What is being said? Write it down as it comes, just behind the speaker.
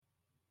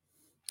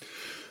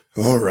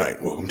All right,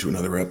 welcome to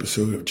another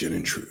episode of Gin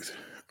and Truth.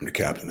 I'm the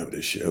captain of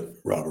this ship,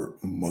 Robert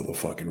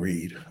motherfucking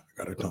Reed. I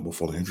got a tumble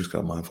full of interest, got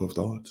a mind full of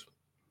thoughts.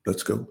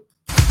 Let's go.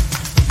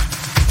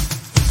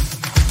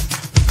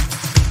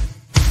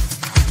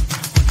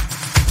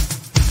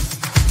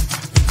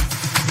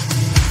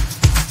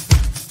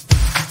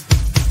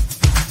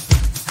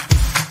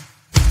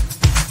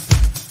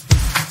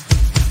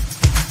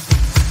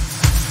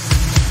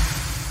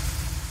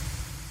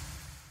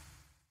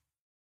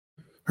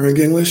 All right,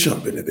 gang, let's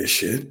jump into this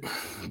shit.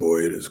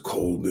 Boy, it is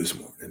cold this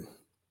morning.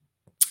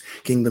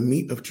 Gang, the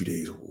meat of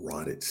today's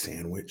rotted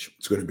sandwich,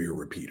 it's going to be a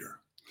repeater.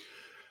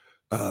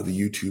 The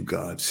YouTube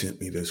god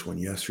sent me this one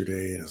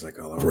yesterday, and I was like,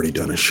 oh, I've already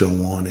done a show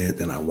on it.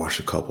 Then I watched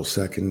a couple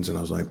seconds, and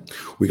I was like,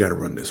 we got to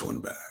run this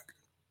one back.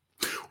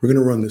 We're going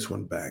to run this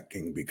one back,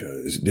 gang,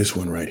 because this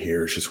one right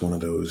here is just one of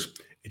those,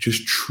 it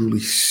just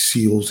truly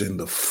seals in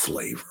the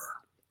flavor,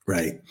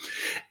 right?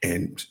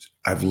 And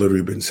I've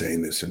literally been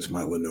saying this since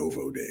my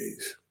Lenovo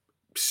days,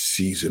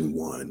 season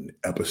 1,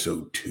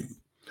 episode 2.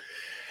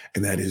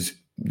 And that is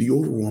the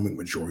overwhelming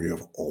majority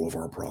of all of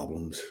our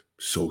problems,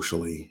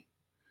 socially,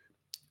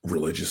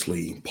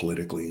 religiously,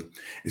 politically,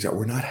 is that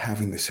we're not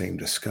having the same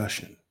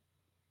discussion.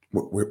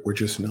 We're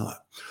just not.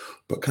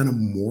 But kind of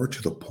more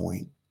to the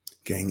point,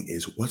 gang,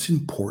 is what's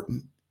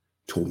important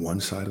to one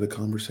side of the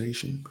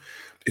conversation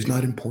is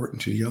not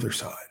important to the other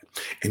side.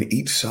 And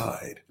each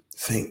side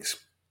thinks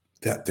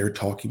that their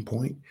talking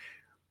point,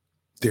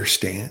 their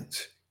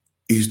stance,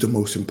 is the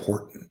most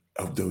important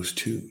of those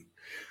two.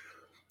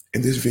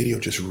 And this video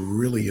just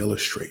really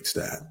illustrates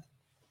that.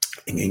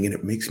 And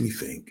it makes me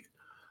think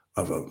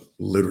of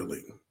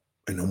literally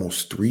an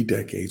almost 3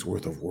 decades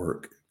worth of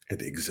work at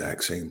the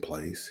exact same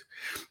place.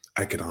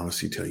 I can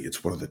honestly tell you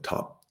it's one of the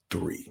top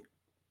 3,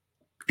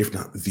 if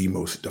not the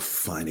most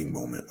defining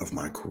moment of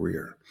my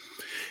career.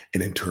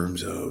 And in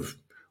terms of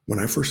when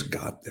I first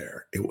got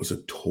there, it was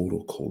a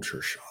total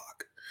culture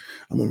shock.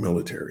 I'm a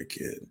military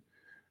kid,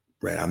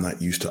 right? I'm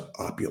not used to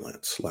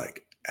opulence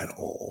like at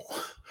all.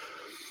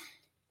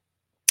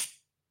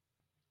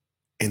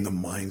 And the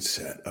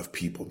mindset of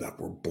people that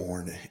were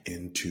born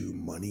into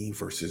money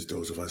versus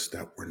those of us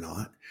that were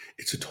not,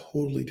 it's a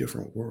totally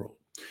different world.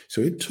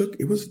 So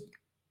it was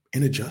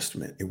an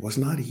adjustment. It was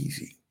not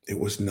easy. It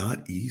was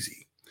not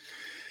easy.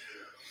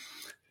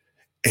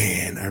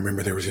 And I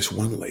remember there was this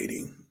one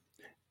lady,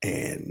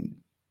 and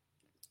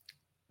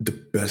the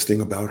best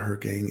thing about her,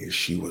 gang, is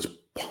she was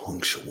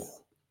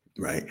punctual,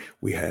 right?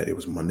 It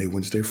was Monday,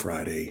 Wednesday,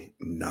 Friday,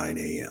 9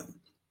 a.m.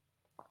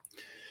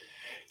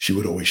 She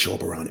would always show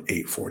up around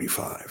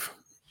 8:45.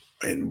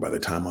 And by the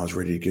time I was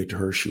ready to get to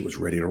her, she was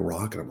ready to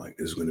rock. And I'm like,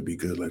 this is going to be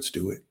good. Let's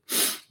do it.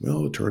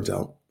 Well, it turns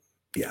out,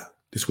 yeah,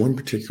 this one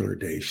particular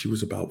day, she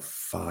was about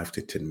 5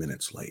 to 10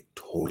 minutes late,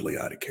 totally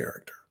out of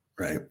character,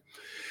 right?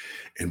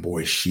 And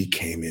boy, she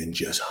came in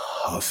just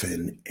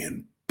huffing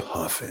and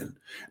puffing. And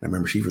I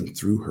remember she even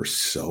threw her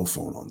cell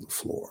phone on the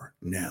floor.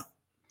 Now,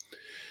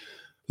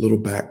 little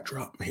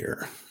backdrop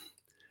here.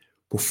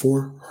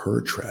 Before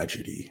her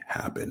tragedy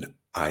happened,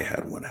 I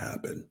had one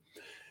happen.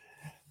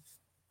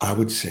 I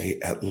would say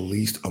at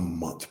least a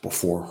month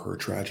before her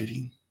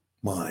tragedy,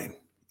 mine.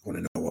 Want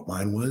to know what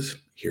mine was?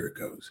 Here it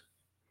goes.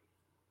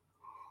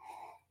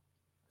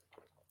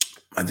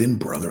 My then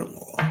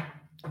brother-in-law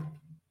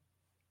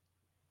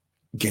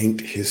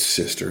ganked his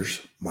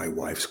sister's, my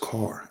wife's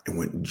car, and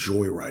went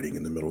joyriding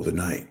in the middle of the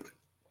night.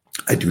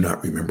 I do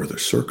not remember the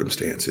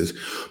circumstances,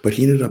 but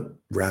he ended up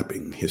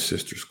wrapping his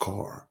sister's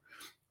car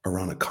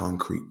around a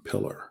concrete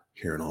pillar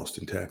here in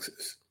Austin,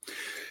 Texas.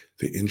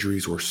 The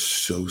injuries were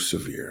so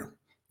severe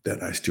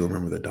that I still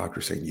remember the doctor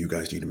saying, you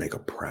guys need to make a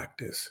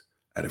practice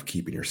out of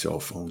keeping your cell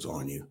phones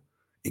on you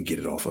and get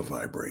it off of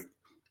vibrate.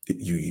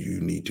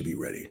 You need to be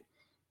ready.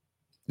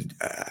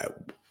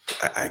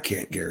 I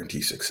can't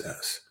guarantee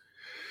success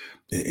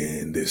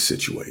in this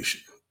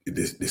situation.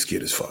 This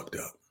kid is fucked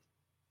up.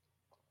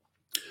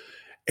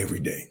 Every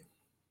day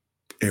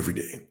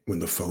when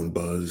the phone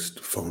buzzed,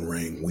 phone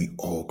rang, we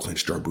all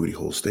clenched our booty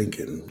holes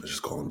thinking, let's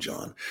just call him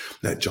John,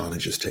 that John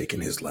had just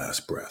taken his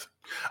last breath.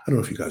 I don't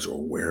know if you guys are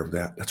aware of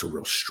that. That's a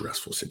real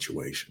stressful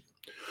situation.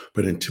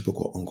 But in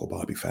typical Uncle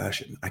Bobby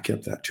fashion, I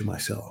kept that to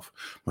myself.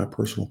 My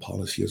personal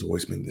policy has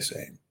always been the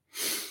same.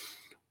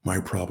 My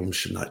problems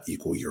should not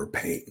equal your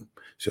pain.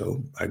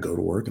 So I go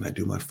to work and I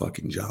do my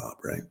fucking job,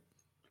 right?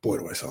 Boy,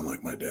 do I sound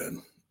like my dad.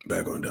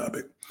 Back on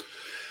topic.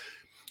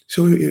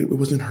 So it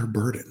wasn't her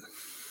burden,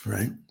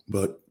 right?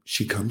 But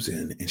she comes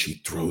in and she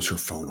throws her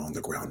phone on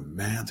the ground,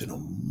 mad than a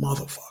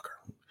motherfucker.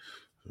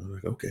 I'm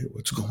like, okay,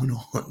 what's going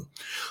on?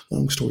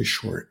 Long story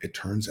short, it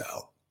turns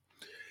out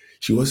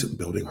she wasn't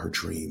building her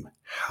dream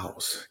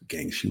house,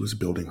 gang. She was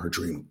building her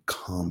dream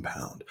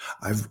compound.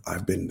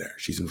 I've been there.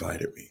 She's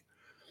invited me,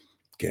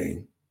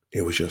 gang.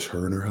 It was just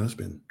her and her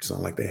husband. It's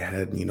not like they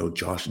had,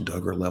 Josh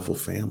Duggar level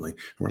family.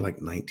 We're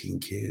like 19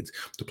 kids.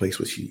 The place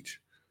was huge.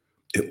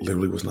 It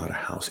literally was not a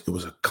house. It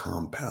was a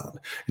compound.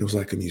 It was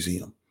like a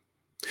museum.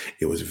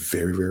 It was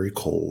very, very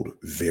cold,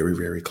 very,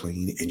 very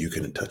clean, and you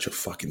couldn't touch a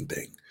fucking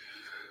thing,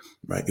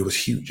 right? It was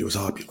huge. It was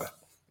opulent.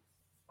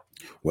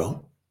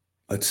 Well,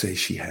 let's say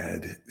she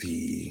had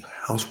the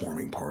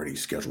housewarming party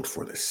scheduled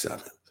for the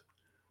 7th.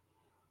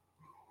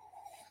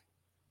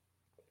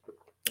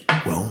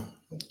 Well,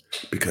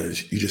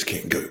 because you just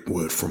can't get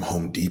wood from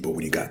Home Depot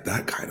when you got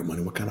that kind of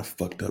money. What kind of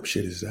fucked up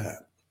shit is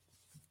that?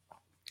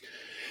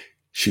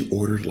 She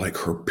ordered like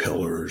her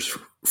pillars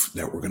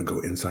that were going to go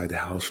inside the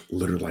house,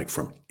 literally like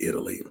from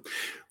Italy,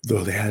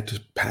 though they had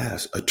to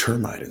pass a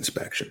termite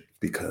inspection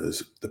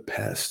because the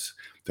pests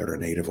that are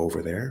native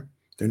over there,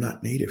 they're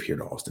not native here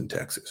to Austin,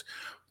 Texas.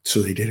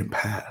 So they didn't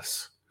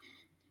pass,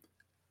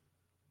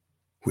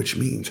 which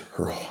means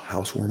her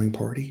housewarming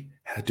party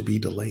had to be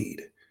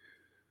delayed.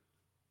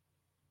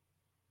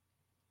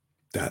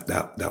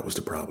 That was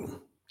the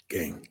problem,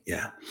 gang.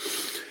 Yeah.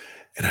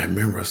 And I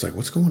remember I was like,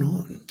 what's going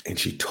on? And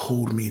she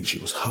told me, and she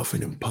was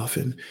huffing and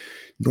puffing.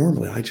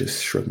 Normally, I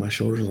just shrugged my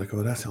shoulders like,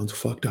 oh, that sounds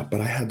fucked up.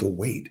 But I had the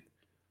weight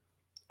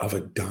of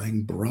a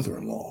dying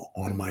brother-in-law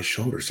on my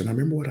shoulders. And I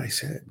remember what I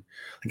said.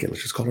 Again,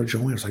 let's just call her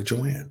Joanne. I was like,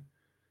 Joanne,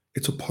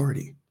 it's a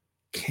party.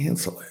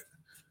 Cancel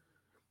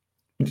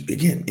it.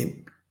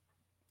 Again,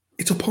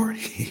 it's a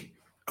party.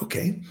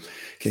 Okay.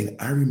 Okay.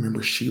 I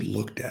remember she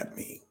looked at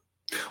me.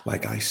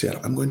 Like I said,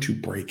 I'm going to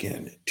break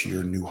in to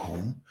your new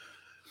home.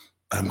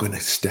 I'm going to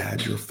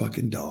stab your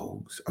fucking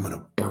dogs. I'm going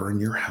to burn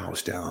your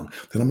house down.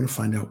 Then I'm going to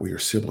find out where your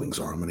siblings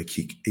are. I'm going to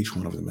kick each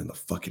one of them in the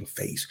fucking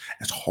face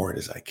as hard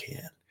as I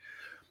can.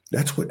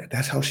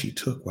 That's how she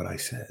took what I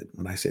said.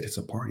 When I said it's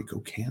a party, go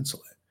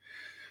cancel it.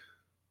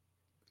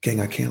 Gang,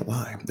 I can't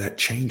lie. That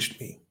changed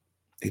me.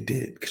 It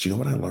did. Because you know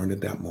what I learned at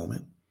that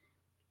moment?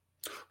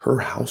 Her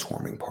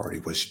housewarming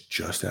party was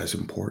just as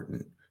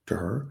important to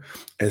her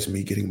as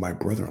me getting my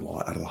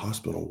brother-in-law out of the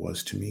hospital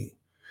was to me.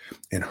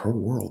 In her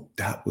world,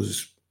 that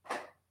was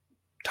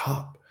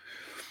top.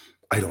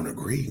 I don't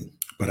agree,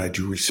 but I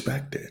do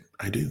respect it.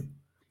 I do.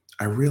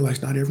 I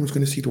realize not everyone's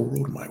going to see the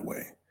world my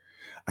way.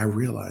 I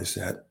realize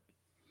that,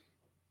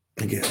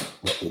 again,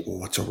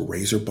 what's a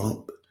razor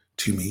bump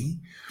to me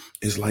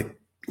is like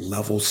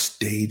level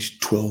stage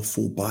 12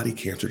 full body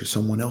cancer to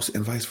someone else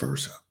and vice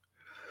versa.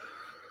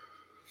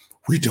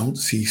 We don't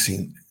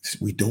see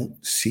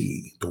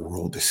the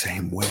world the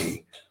same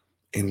way,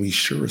 and we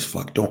sure as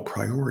fuck don't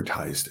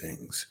prioritize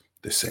things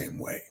the same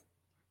way.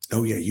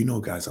 Oh yeah, you know,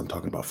 guys, I'm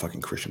talking about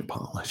fucking Christian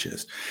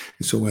apologists.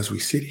 And so as we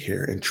sit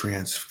here and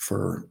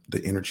transfer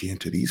the energy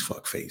into these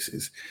fuck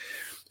faces,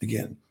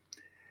 again,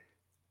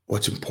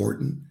 what's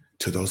important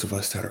to those of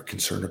us that are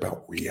concerned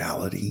about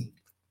reality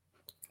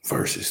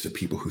versus the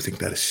people who think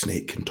that a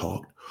snake can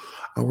talk,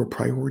 our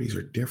priorities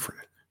are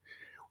different.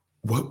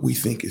 What we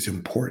think is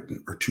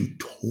important are two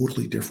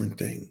totally different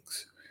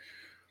things.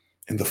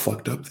 And the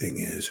fucked up thing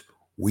is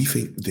we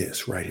think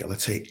this right here,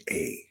 let's say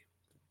A,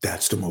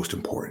 that's the most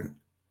important.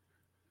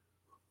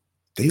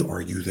 They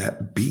argue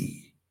that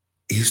B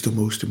is the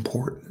most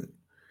important.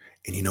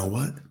 And you know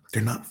what?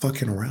 They're not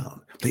fucking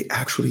around. They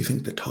actually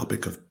think the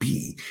topic of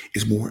B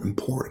is more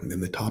important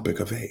than the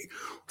topic of A.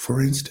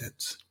 For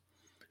instance,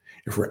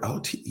 if we're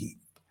out to eat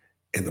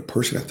and the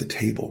person at the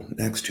table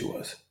next to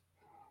us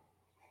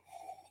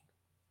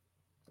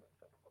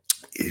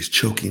is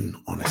choking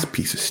on a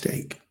piece of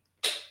steak,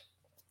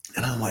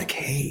 and I'm like,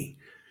 hey,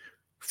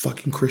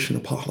 fucking Christian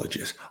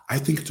apologist, I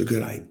think it's a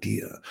good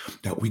idea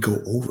that we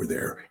go over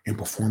there and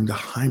perform the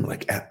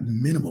Heimlich. At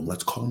minimum,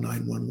 let's call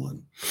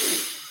 911.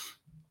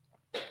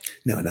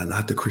 Now,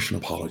 not the Christian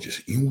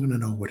apologist. You want to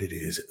know what it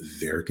is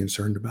they're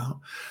concerned about?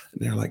 And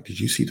they're like, did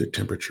you see the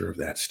temperature of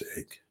that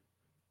steak?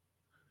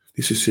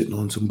 This is sitting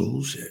on some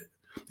bullshit.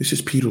 This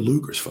is Peter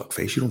Luger's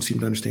fuckface. You don't seem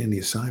to understand the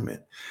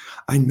assignment.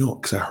 I know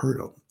because I heard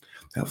him.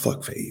 That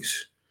fuckface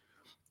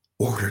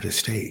ordered a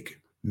steak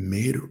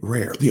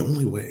mid-rare. The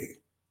only way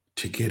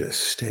to get a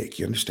steak,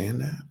 you understand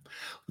that?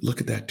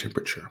 Look at that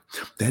temperature.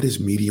 That is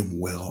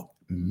medium well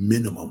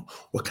minimum.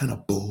 What kind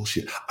of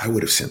bullshit? I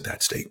would have sent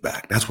that steak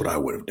back. That's what I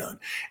would have done.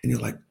 And you're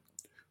like,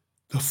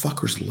 the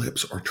fucker's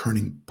lips are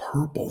turning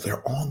purple.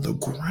 They're on the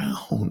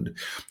ground.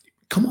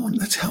 Come on,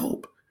 let's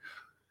help.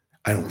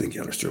 I don't think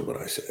you understood what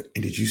I said.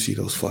 And did you see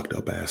those fucked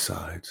up ass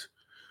sides?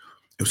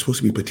 It was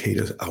supposed to be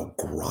potatoes au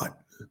gratin.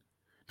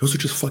 Those are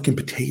just fucking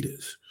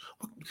potatoes.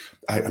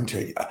 I'm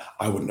telling you,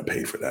 I wouldn't have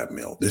paid for that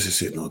meal. This is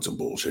sitting on some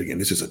bullshit. Again,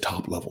 this is a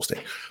top level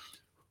steak.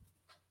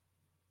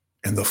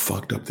 And the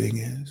fucked up thing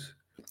is,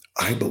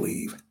 I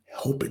believe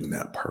helping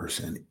that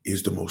person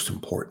is the most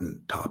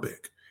important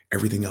topic.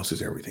 Everything else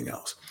is everything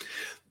else.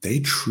 They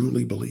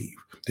truly believe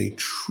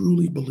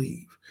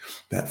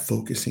that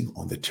focusing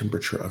on the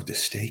temperature of the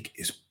steak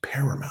is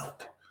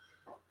paramount.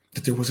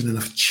 That there wasn't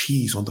enough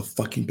cheese on the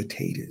fucking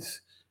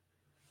potatoes.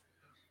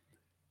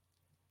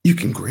 You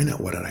can grin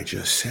at what I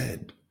just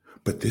said,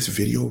 but this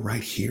video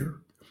right here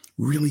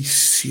really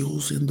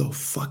seals in the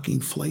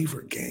fucking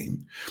flavor,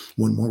 gang.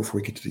 One more before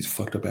we get to these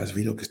fucked up ass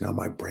videos, because now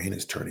my brain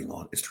is turning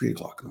on. It's 3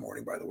 o'clock in the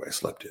morning, by the way. I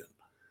slept in.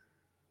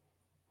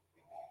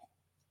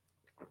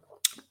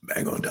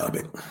 Bang on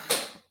topic.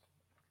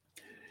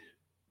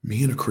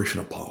 Me and a Christian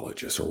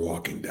apologist are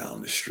walking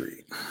down the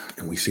street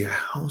and we see a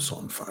house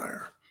on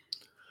fire.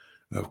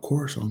 Of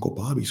course, Uncle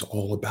Bobby's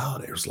all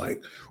about it. It's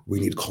like, we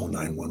need to call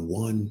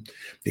 911.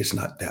 It's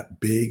not that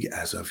big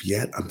as of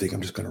yet. I'm thinking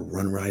I'm just going to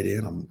run right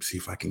in. I'm see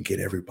if I can get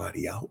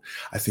everybody out.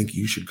 I think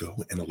you should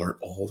go and alert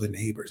all the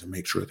neighbors and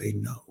make sure they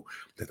know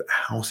that the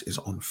house is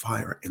on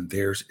fire and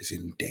theirs is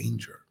in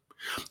danger.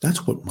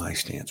 That's what my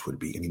stance would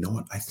be. And you know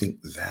what? I think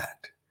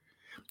that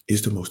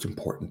is the most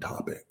important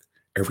topic.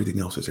 Everything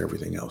else is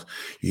everything else.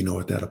 You know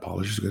what that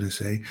apologist is going to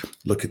say?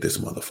 Look at this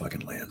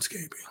motherfucking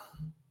landscaping.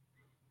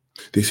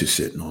 This is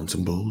sitting on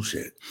some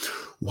bullshit.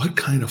 What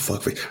kind of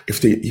fuckface?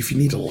 If you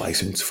need a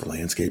license for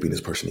landscaping,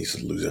 this person needs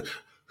to lose it.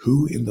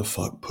 Who in the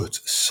fuck puts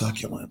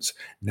succulents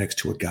next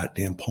to a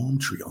goddamn palm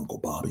tree, Uncle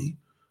Bobby?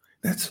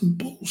 That's some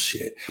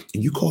bullshit.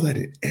 And you call that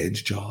an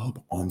edge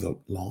job on the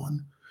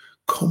lawn?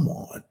 Come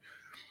on.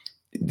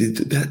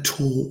 That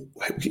tool,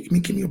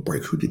 give me a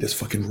break. Who did this?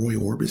 Fucking Roy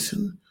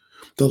Orbison?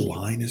 The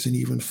line isn't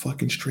even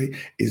fucking straight.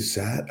 Is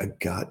that a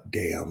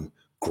goddamn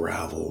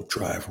gravel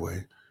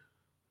driveway?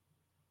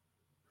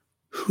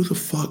 Who the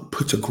fuck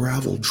puts a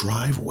gravel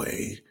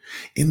driveway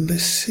in the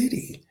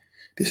city?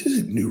 This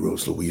isn't New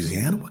Roads,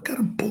 Louisiana. What kind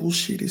of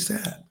bullshit is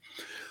that?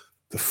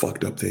 The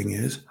fucked up thing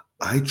is,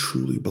 I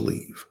truly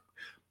believe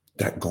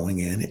that going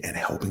in and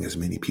helping as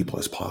many people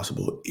as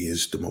possible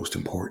is the most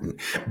important.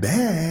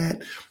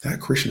 That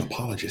Christian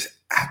apologist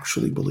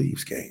actually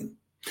believes, gang.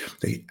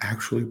 They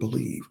actually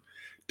believe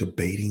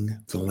debating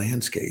the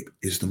landscape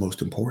is the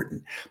most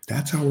important.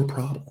 That's our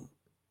problem,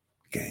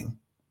 gang.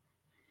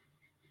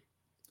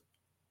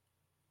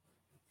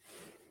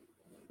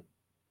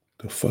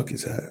 The fuck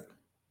is that?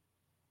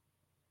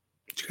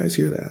 Did you guys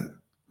hear that?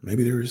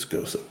 Maybe there is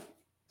ghosts of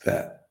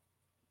that.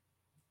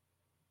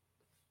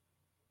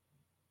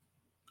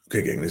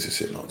 Okay, gang, this is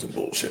sitting on some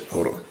bullshit.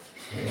 Hold on.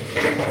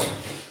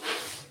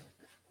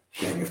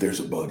 Gang, if there's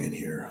a bug in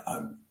here,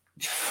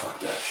 fuck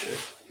that shit.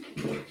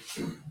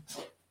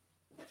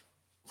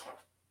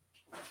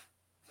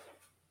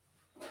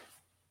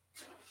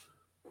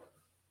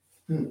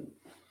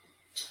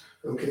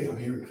 Okay, I'm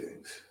hearing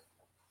things.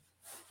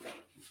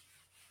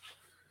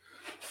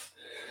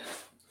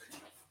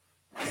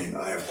 And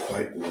I have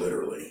quite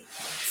literally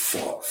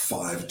fought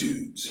 5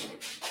 dudes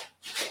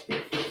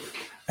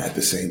at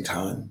the same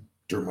time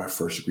during my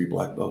first degree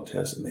black belt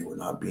test, and they were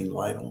not being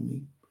light on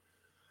me.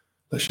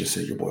 Let's just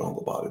say your boy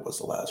Uncle Bobby was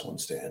the last one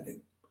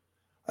standing.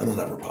 I don't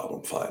have a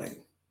problem fighting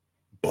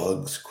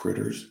bugs,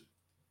 critters.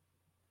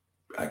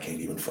 I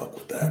can't even fuck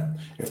with that.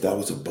 If that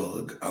was a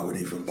bug, I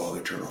wouldn't even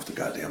bother turn off the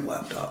goddamn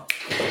laptop.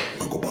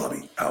 Uncle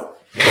Bobby,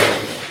 out.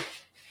 I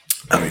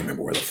don't even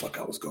remember where the fuck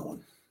I was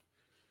going.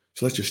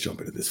 So let's just jump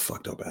into this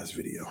fucked up ass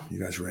video. You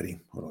guys ready?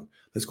 Hold on.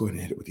 Let's go ahead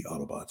and hit it with the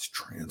Autobots.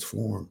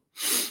 Transform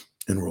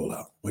and roll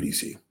out. What do you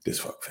see? This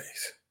fuck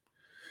face.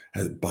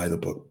 As By the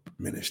Book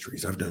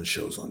Ministries. I've done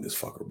shows on this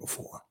fucker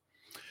before.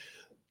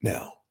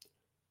 Now,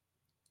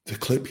 the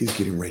clip he's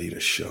getting ready to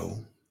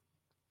show,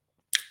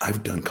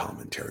 I've done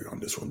commentary on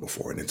this one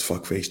before, and it's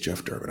fuckface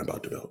Jeff Durbin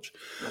about to belch.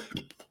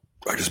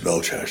 I just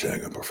belch,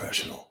 hashtag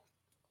unprofessional.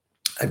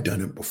 I've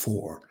done it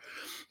before,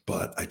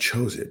 but I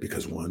chose it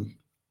because 1,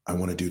 I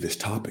want to do this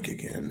topic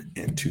again,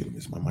 and 2,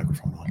 is my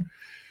microphone on?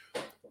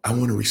 I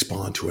want to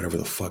respond to whatever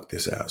the fuck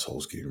this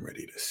asshole's getting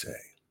ready to say.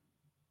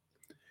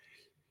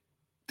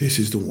 This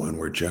is the one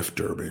where Jeff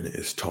Durbin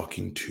is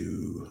talking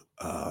to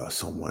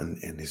someone,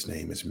 and his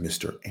name is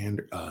Mr.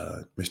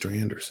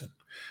 Anderson,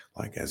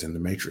 like as in the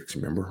Matrix.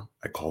 Remember,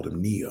 I called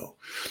him Neo.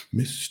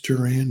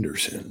 Mr.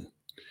 Anderson.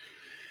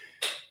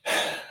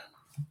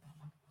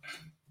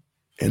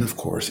 And of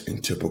course,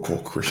 in typical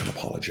Christian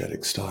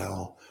apologetic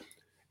style,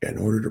 in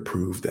order to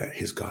prove that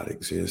his God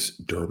exists,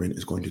 Durbin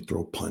is going to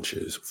throw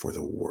punches for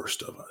the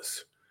worst of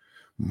us.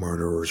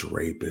 Murderers,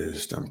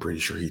 rapists. I'm pretty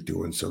sure he's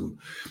doing some,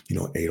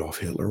 Adolf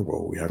Hitler.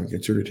 Well, we haven't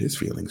considered his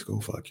feelings. Go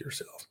fuck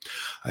yourself.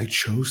 I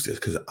chose this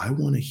because I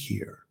want to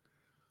hear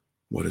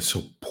what a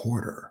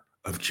supporter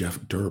of Jeff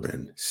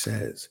Durbin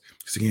says.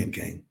 Because again,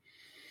 gang,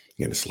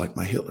 it's like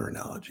my Hitler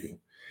analogy.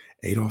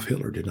 Adolf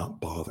Hitler did not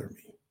bother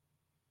me.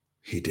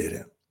 He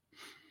didn't.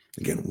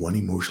 Again, one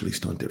emotionally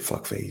stunted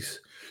fuckface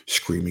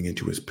screaming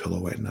into his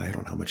pillow at night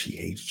on how much he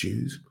hates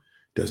Jews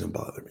doesn't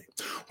bother me.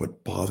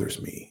 What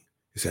bothers me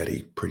is that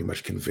he pretty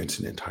much convinced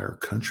an entire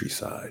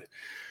countryside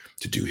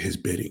to do his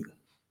bidding.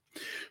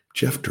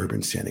 Jeff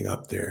Durbin standing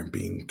up there and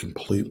being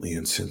completely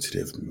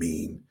insensitive,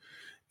 mean,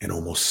 and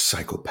almost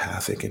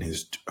psychopathic in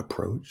his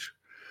approach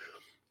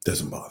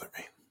doesn't bother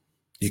me.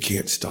 You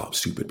can't stop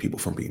stupid people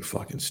from being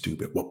fucking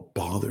stupid. What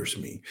bothers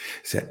me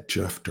is that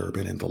Jeff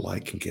Durbin and the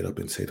like can get up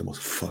and say the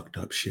most fucked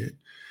up shit.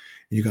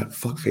 And you got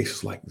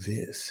fuckfaces like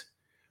this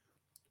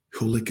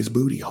who'll lick his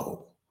booty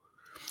hole.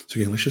 So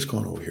again, let's just go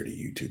on over here to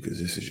YouTube because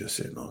this is just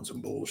sitting on some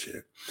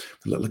bullshit.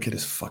 Look at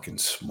his fucking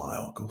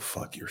smile. Go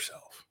fuck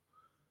yourself.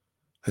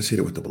 Let's hit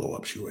it with the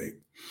blow-ups you ate.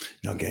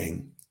 Now,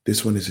 gang,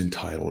 this one is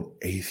entitled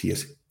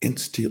Atheist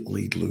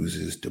Instantly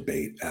Loses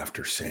Debate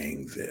After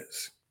Saying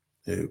This.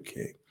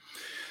 Okay.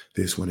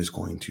 This one is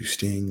going to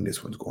sting.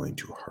 This one's going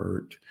to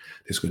hurt.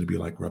 This is going to be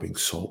like rubbing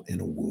salt in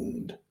a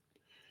wound.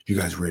 You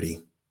guys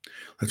ready?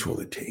 Let's roll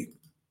the tape.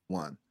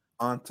 1.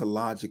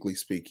 ontologically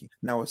speaking.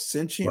 Now, a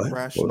sentient, What? Hold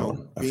rational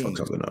on. I fucked being,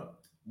 something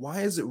up.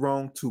 why is it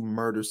wrong to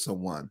murder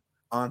someone,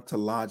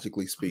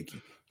 ontologically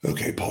speaking?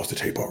 Okay, pause the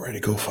tape already.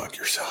 Go fuck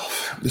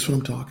yourself. This is what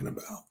I'm talking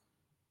about.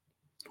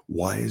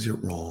 Why is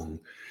it wrong?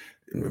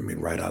 I mean,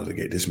 right out of the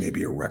gate, this may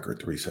be a record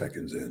 3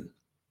 seconds in.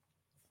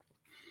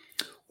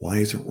 Why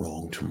is it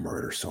wrong to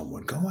murder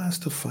someone? Go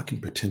ask the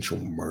fucking potential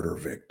murder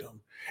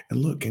victim.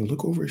 And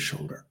look over his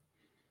shoulder.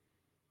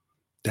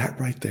 That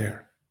right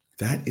there,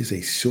 that is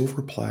a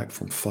silver plaque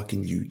from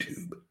fucking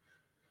YouTube.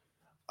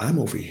 I'm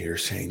over here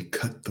saying,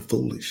 cut the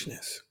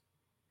foolishness.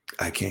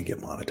 I can't get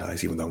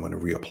monetized, even though I'm going to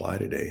reapply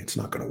today. It's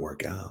not going to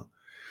work out.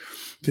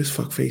 This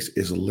fuckface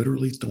is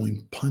literally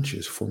throwing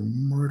punches for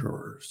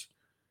murderers.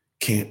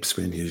 Can't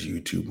spend his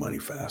YouTube money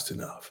fast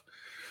enough.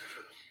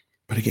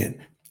 But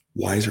again,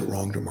 why is it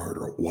wrong to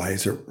murder? Why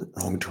is it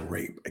wrong to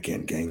rape?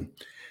 Again, gang,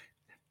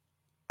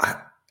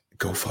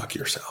 go fuck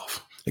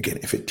yourself. Again,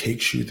 if it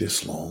takes you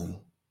this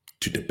long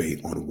to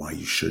debate on why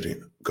you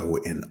shouldn't go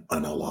and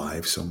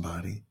unalive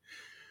somebody,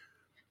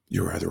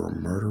 you're either a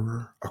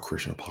murderer, a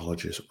Christian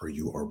apologist, or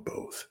you are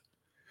both.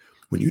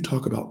 When you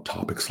talk about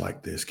topics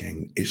like this,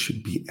 gang, it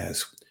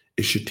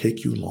should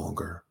take you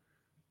longer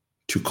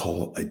to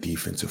call a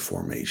defensive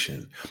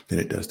formation than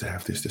it does to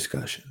have this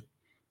discussion,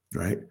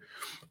 right?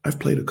 I've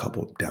played a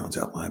couple of downs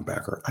at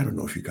linebacker. I don't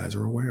know if you guys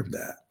are aware of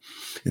that.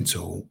 And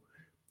so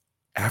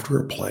after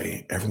a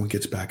play, everyone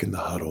gets back in the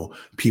huddle.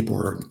 People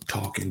are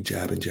talking,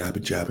 jabbing,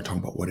 talking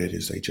about what it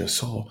is they just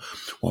saw,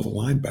 while the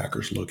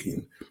linebacker's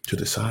looking to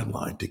the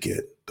sideline to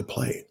get the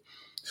play.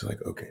 It's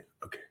like, okay.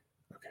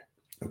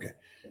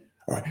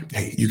 All right.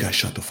 Hey, you guys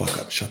shut the fuck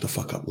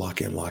up.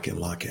 Lock in.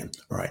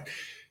 All right.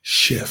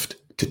 Shift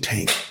to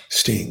tank,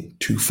 sting,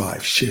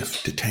 2-5.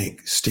 Shift to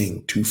tank,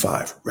 sting,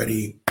 2-5.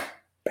 Ready?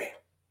 Bam.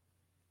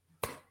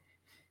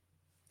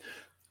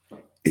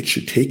 It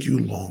should take you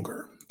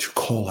longer to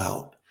call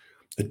out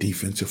a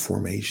defensive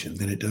formation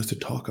than it does to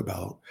talk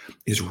about,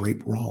 is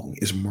rape wrong?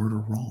 Is murder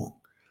wrong?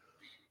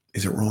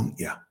 Is it wrong?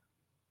 Yeah.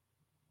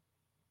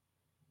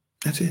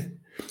 That's it.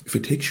 If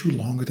it takes you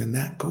longer than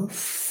that, go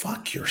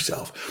fuck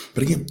yourself.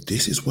 But again,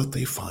 this is what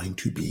they find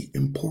to be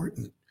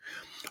important.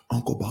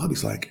 Uncle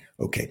Bobby's like,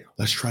 okay,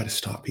 let's try to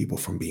stop people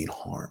from being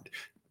harmed.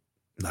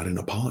 Not an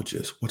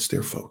apologist. What's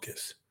their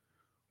focus?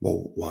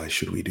 Well, why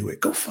should we do it?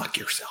 Go fuck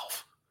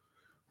yourself.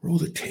 Roll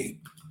the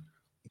tape.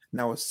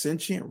 Now, as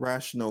sentient,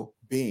 rational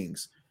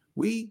beings,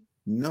 we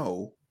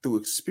know through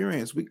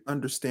experience, we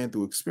understand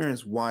through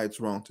experience why it's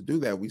wrong to do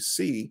that. We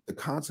see the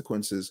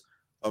consequences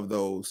of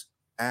those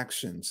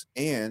actions.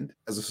 And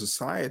as a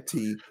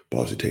society,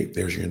 pause the tape.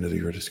 There's your end of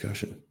your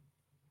discussion.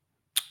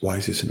 Why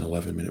is this an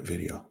 11-minute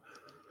video?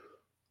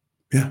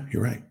 Yeah,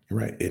 you're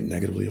right. It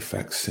negatively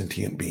affects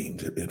sentient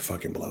beings. It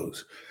fucking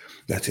blows.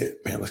 That's it.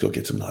 Man, let's go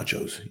get some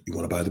nachos. You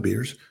want to buy the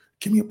beers?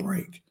 Give me a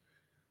break.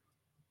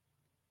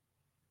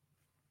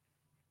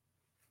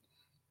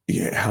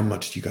 Yeah, how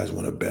much do you guys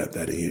want to bet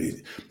that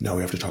now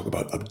we have to talk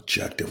about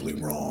objectively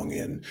wrong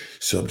and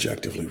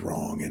subjectively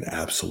wrong and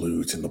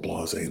absolutes and the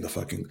blase and the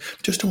fucking,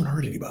 just don't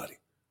hurt anybody.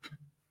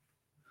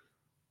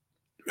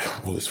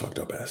 Well, this fucked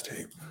up ass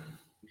tape.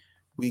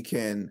 We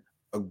can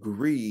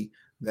agree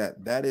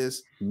that that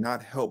is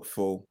not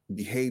helpful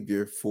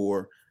behavior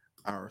for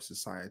our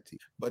society.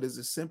 But is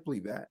it simply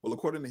that? Well,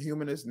 according to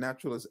humanists,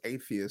 naturalists,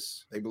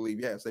 atheists, they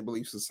believe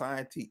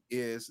society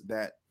is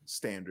that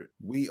standard.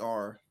 We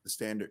are the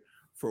standard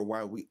for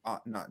why we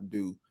ought not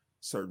do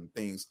certain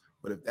things.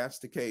 But if that's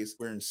the case,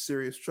 we're in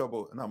serious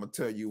trouble. And I'm going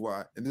to tell you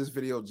why. In this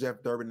video,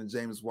 Jeff Durbin and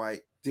James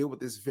White deal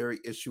with this very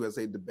issue as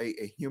they debate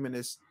a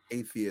humanist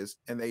atheist,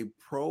 and they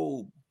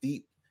probe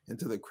deep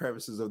into the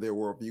crevices of their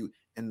worldview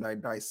and I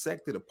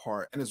dissect it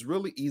apart. And it's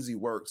really easy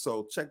work.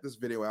 So check this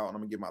video out and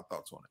I'm gonna give my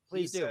thoughts on it.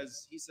 Please do.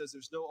 He says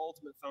there's no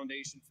ultimate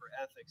foundation for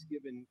ethics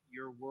given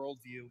your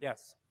worldview.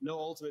 Yes. No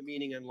ultimate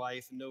meaning in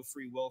life and no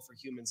free will for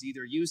humans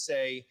either. You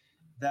say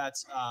that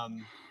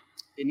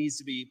it needs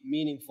to be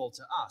meaningful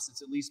to us.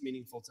 It's at least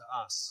meaningful to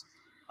us.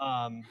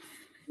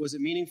 Was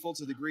it meaningful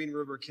to the Green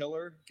River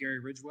Killer, Gary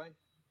Ridgway?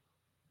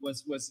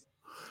 Was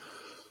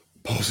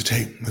pause the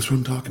tape. That's what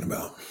I'm talking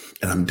about.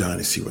 And I'm dying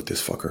to see what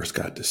this fucker's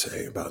got to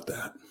say about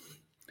that.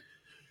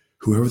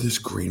 Whoever this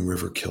Green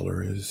River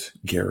Killer is,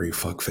 Gary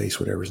Fuckface,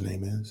 whatever his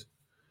name is,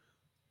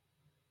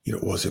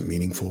 was it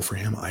meaningful for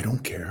him? I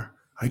don't care.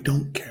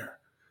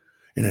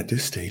 And at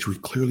this stage, we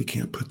clearly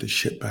can't put this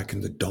shit back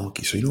in the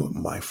donkey. So you know what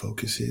my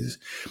focus is?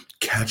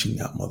 Catching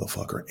that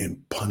motherfucker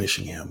and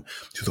punishing him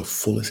to the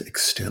fullest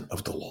extent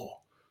of the law.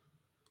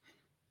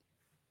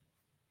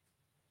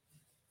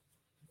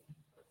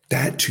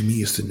 That to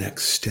me is the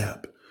next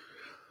step.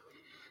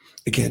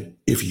 Again,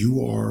 if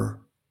you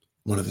are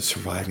one of the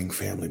surviving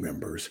family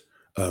members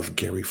of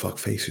Gary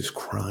Fuckface's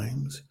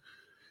crimes,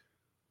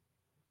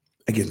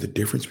 again, the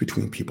difference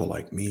between people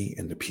like me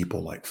and the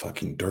people like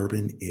fucking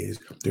Durbin is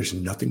there's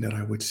nothing that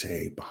I would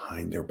say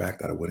behind their back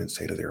that I wouldn't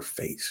say to their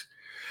face.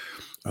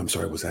 I'm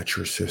sorry, was that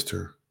your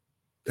sister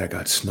that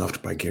got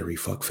snuffed by Gary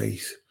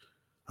Fuckface?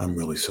 I'm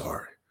really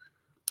sorry.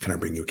 Can I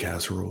bring you a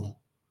casserole?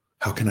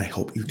 How can I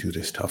help you through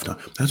this tough time?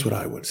 That's what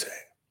I would say.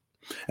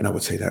 And I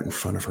would say that in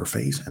front of her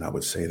face, and I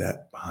would say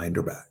that behind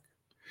her back.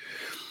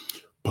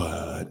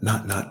 But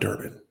not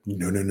Durbin.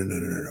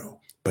 No.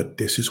 But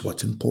this is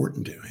what's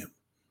important to him.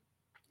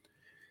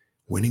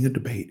 Winning a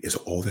debate is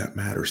all that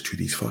matters to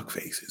these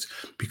fuckfaces,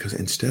 because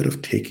instead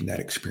of taking that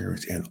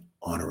experience and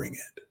honoring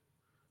it,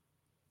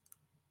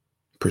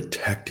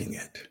 protecting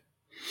it,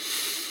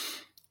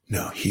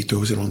 no, he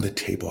throws it on the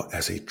table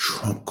as a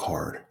trump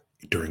card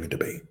during a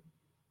debate.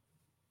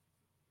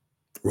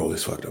 Roll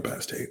this fucked up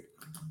ass tape.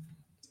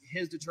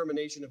 His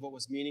determination of what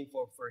was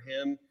meaningful for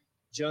him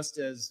just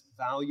as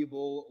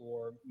valuable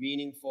or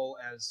meaningful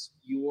as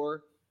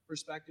your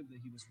perspective that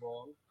he was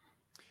wrong?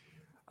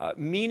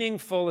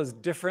 Meaningful is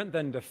different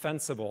than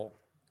defensible.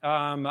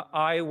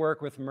 I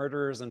work with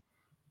murderers and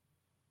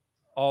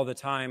all the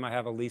time. I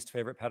have a least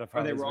favorite pedophile.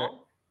 Are they wrong?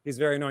 He's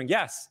very annoying.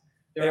 Yes.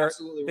 They're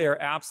absolutely wrong. They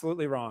are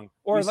absolutely wrong.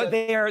 Or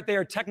they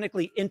are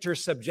technically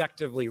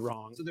intersubjectively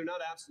wrong. So they're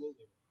not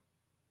absolutely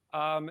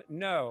wrong?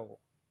 No,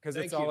 because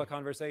it's all a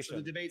conversation. So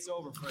the debate's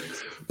over,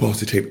 friends. Pause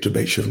the tape.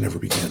 Debate should have never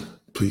begun.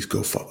 Please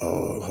go.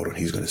 Hold on.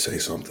 He's going to say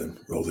something.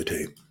 Roll the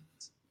tape.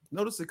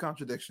 Notice the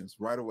contradictions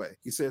right away.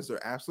 He says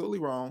they're absolutely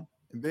wrong,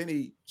 and then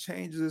he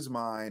changes his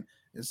mind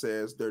and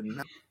says they're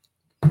not.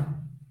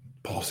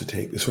 Pause the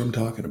tape. This is what I'm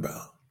talking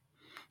about.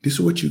 This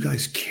is what you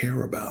guys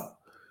care about.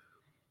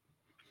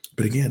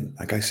 But again,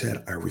 like I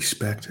said, I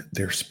respect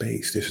their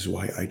space. This is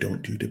why I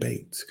don't do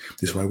debates.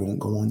 This is why I won't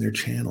go on their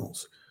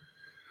channels.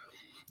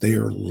 They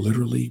are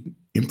literally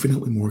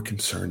infinitely more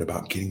concerned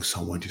about getting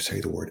someone to say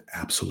the word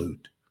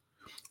absolute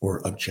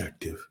or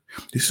objective.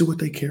 This is what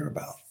they care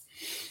about,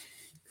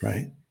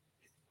 right?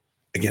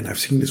 Again, I've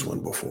seen this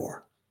one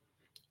before.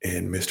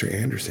 And Mr.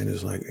 Anderson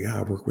is like, yeah,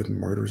 I work with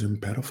murderers and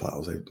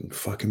pedophiles. It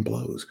fucking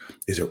blows.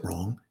 Is it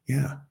wrong?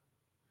 Yeah.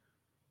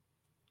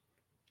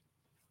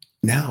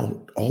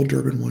 Now, all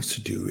Durbin wants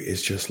to do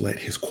is just let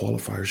his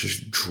qualifiers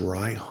just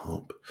dry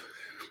hump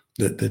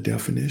the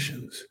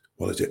definitions.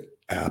 Well, is it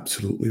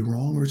absolutely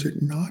wrong or is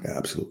it not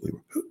absolutely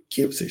wrong? Who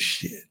gives a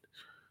shit?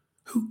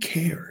 Who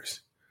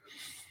cares?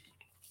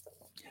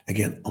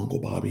 Again,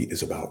 Uncle Bobby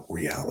is about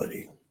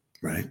reality,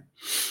 right?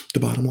 The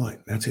bottom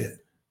line, that's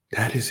it.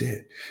 That is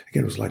it.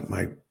 Again, it was like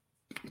my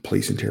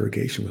police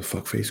interrogation with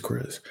Fuckface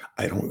Chris.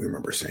 I don't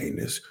remember saying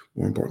this.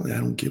 More importantly, I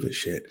don't give a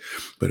shit.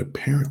 But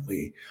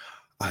apparently,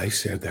 I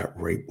said that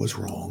rape was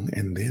wrong,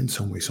 and then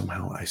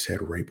somehow I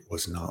said rape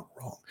was not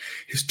wrong.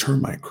 His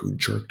termite crew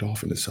jerked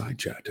off in the side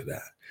chat to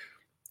that.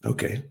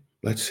 Okay,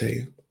 let's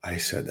say I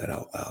said that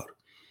out loud.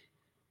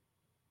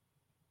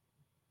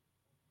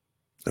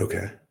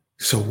 Okay,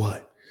 so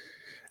what?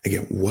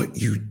 Again, what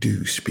you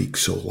do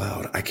speaks so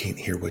loud, I can't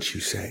hear what you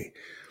say.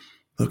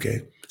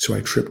 Okay, so I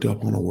tripped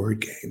up on a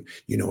word game.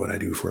 You know what I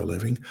do for a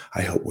living?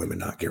 I help women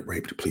not get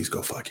raped. Please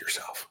go fuck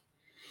yourself.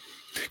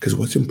 Because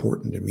what's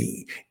important to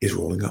me is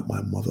rolling up my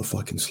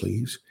motherfucking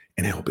sleeves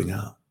and helping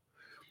out.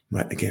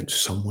 Right? Again,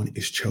 someone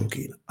is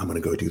choking. I'm going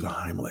to go do the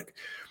Heimlich.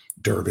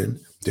 Durbin,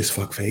 this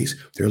fuckface,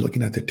 they're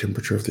looking at the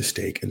temperature of the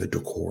steak and the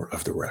decor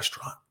of the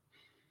restaurant.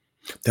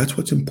 That's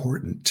what's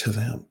important to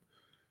them.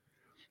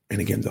 And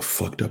again, the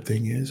fucked up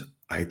thing is,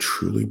 I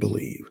truly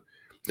believe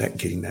that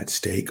getting that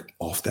steak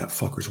off that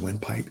fucker's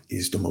windpipe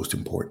is the most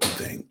important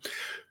thing.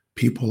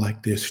 People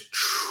like this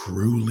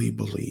truly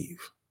believe.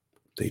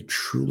 They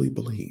truly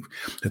believe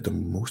that the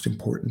most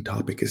important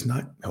topic is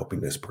not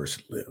helping this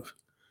person live,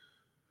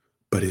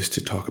 but is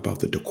to talk about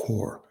the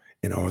decor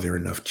and are there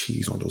enough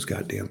cheese on those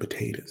goddamn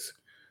potatoes.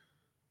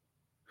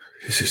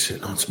 This is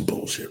sitting on some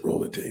bullshit. Roll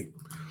the tape.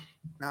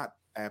 Not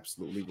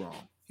absolutely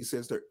wrong. He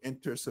says they're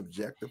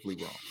intersubjectively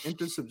wrong.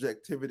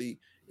 Intersubjectivity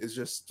is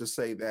just to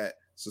say that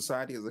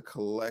society as a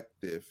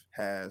collective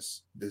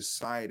has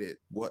decided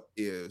what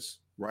is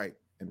right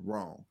and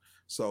wrong.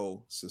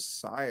 So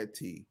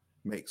society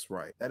makes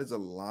right. That is a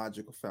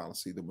logical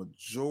fallacy. The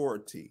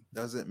majority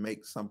doesn't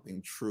make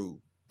something true,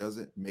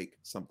 doesn't make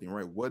something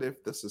right. What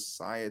if the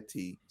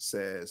society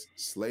says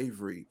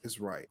slavery is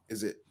right?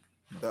 Is it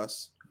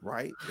thus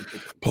right?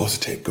 Pause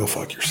the tape. Go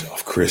fuck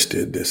yourself. Chris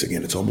did this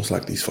again. It's almost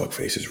like these fuck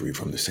faces read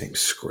from the same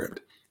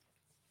script.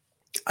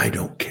 I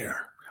don't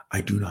care.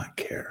 I do not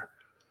care.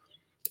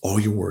 All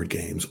your word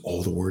games,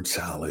 all the word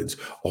salads,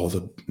 all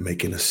the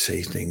making us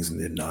say things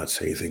and then not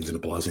say things and the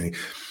blasting.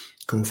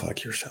 Go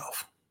fuck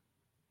yourself.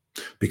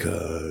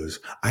 Because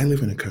I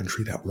live in a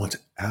country that once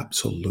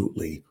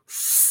absolutely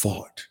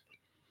fought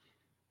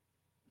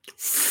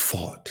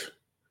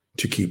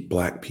to keep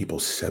Black people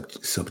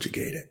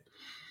subjugated.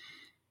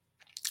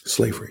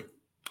 Slavery.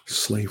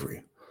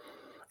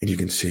 And you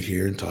can sit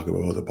here and talk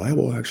about, well, the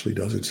Bible actually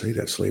doesn't say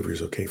that slavery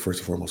is okay. First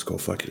and foremost, go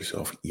fuck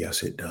yourself.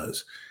 Yes, it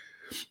does.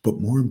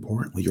 But more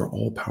importantly, your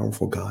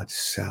all-powerful God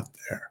sat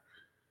there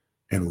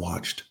and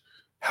watched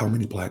how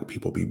many Black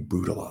people be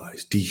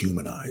brutalized,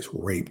 dehumanized,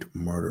 raped,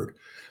 murdered,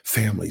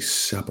 families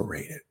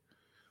separated,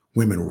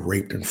 women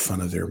raped in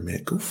front of their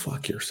men. Go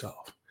fuck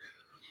yourself.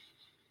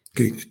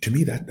 Okay, to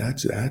me,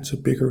 that's a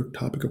bigger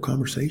topic of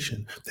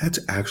conversation. That's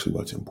actually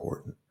what's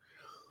important.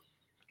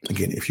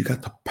 Again, if you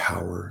got the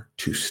power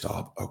to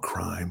stop a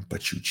crime,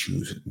 but you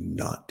choose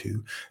not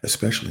to,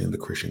 especially in the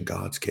Christian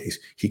God's case,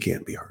 he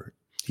can't be hurt.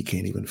 He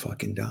can't even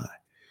fucking die.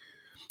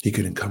 He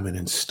couldn't come in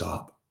and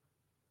stop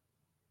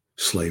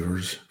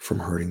slavers from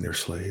hurting their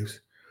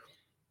slaves.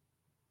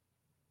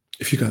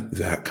 If you got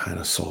that kind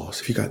of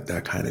sauce, if you got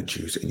that kind of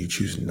juice and you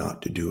choose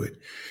not to do it,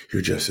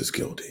 you're just as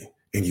guilty.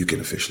 And you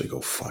can officially go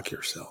fuck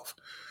yourself.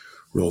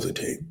 Roll the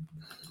tape.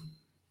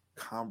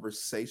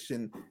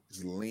 Conversation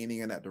is leaning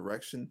in that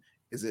direction.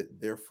 Is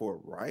it therefore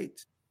right?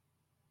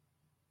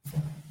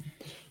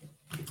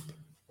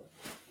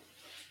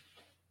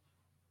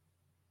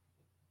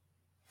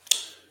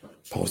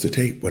 Pause the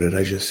tape. What did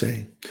I just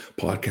say?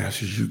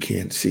 Podcasters, you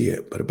can't see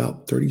it, but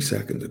about 30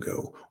 seconds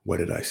ago, what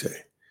did I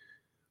say?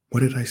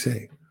 What did I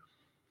say?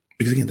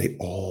 Because again, they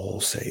all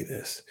say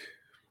this,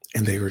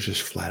 and they are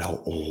just flat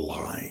out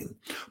lying.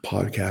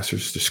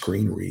 Podcasters, the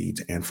screen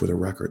reads, and for the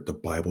record, the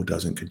Bible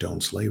doesn't condone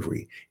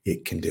slavery.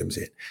 It condemns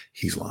it.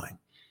 He's lying.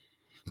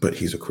 But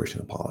he's a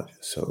Christian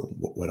apologist, so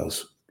what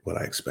else would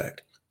I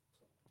expect?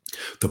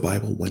 The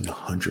Bible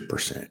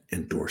 100%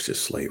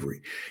 endorses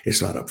slavery.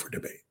 It's not up for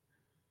debate.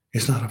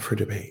 It's not up for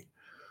debate.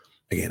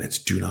 Again, it's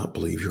do not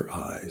believe your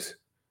eyes.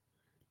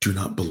 Do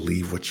not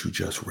believe what you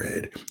just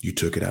read. You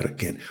took it out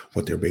again.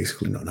 What they're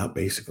basically, no, not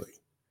basically,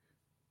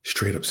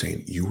 straight up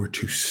saying you were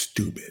too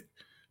stupid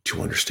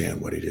to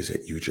understand what it is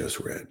that you just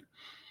read.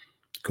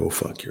 Go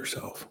fuck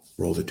yourself.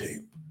 Roll the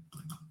tape.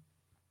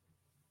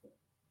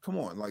 Come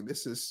on, like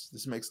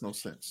this makes no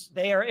sense.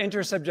 They are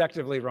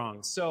intersubjectively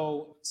wrong.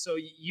 So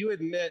you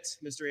admit,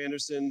 Mr.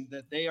 Anderson,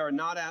 that they are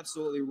not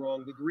absolutely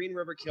wrong. The Green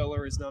River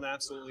Killer is not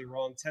absolutely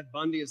wrong. Ted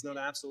Bundy is not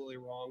absolutely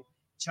wrong.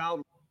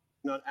 Child is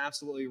not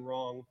absolutely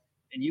wrong.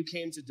 And you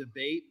came to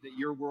debate that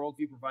your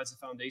worldview provides a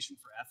foundation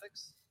for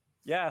ethics?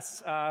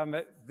 Yes,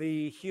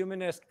 the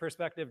humanist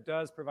perspective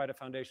does provide a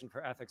foundation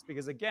for ethics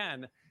because,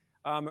 again,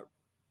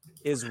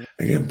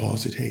 Again,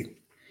 pause the tape.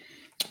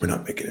 We're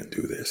not making it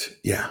through this.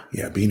 Yeah.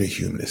 Being a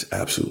humanist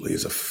absolutely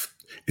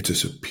it's a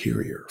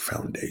superior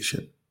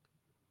foundation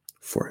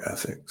for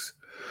ethics.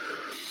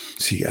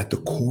 See, at the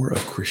core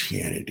of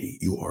Christianity,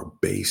 you are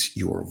base,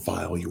 you are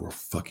vile, you are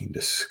fucking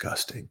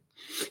disgusting.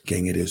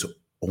 Gang, it is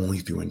only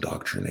through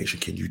indoctrination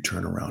can you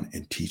turn around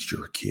and teach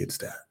your kids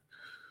that.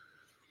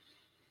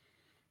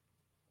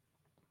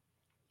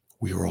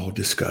 We are all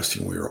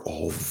disgusting. We are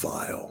all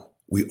vile.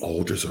 We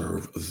all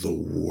deserve the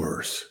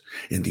worst.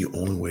 And the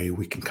only way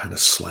we can kind of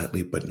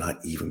slightly, but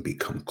not even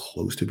become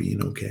close to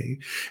being okay,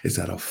 is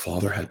that a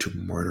father had to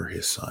murder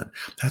his son.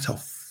 That's how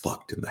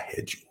fucked in the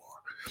head you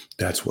are.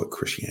 That's what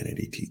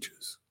Christianity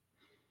teaches.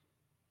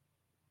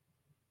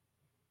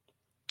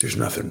 There's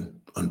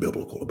nothing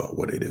unbiblical about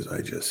what it is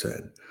I just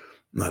said.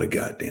 Not a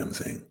goddamn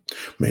thing.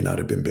 May not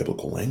have been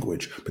biblical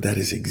language, but that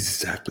is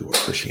exactly what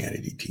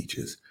Christianity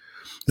teaches.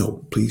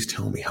 No, please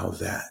tell me how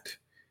that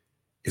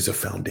is a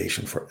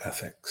foundation for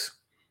ethics.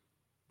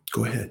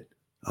 Go ahead.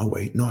 I'll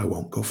wait. No, I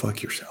won't. Go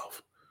fuck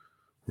yourself.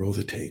 Roll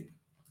the tape.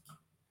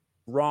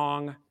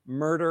 Wrong.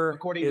 Murder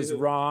is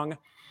wrong.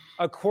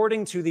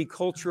 According to the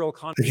cultural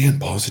context. Again,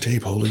 pause the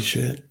tape. Holy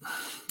shit.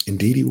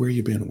 Indeedy, where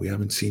you been? We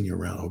haven't seen you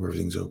around. Hope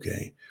everything's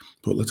okay.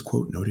 But let's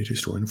quote noted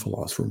historian and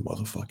philosopher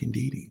motherfucking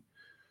Deedy.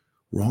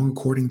 Wrong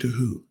according to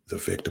who? The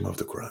victim of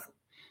the crime.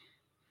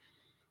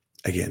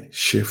 Again,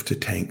 shift to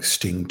tank,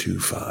 sting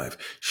 2-5.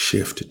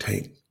 Shift to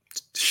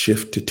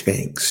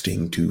tank,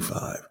 sting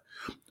 2-5.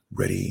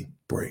 Ready,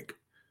 break.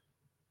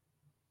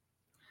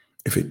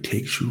 If it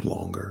takes you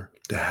longer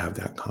to have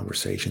that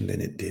conversation than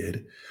it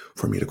did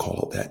for me to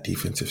call it that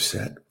defensive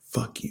set,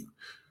 fuck you.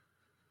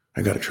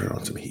 I got to turn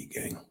on some heat,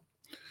 gang.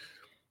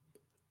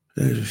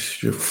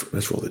 Let's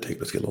roll the tape.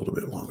 Let's get a little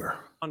bit longer.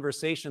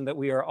 Conversation that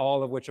we are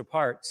all of which a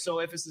part. So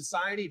if a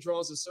society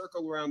draws a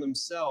circle around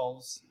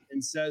themselves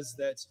and says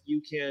that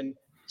you can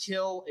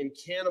kill and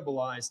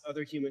cannibalize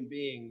other human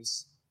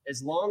beings,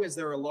 as long as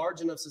they're a large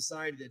enough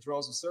society that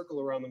draws a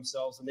circle around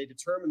themselves and they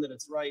determine that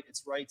it's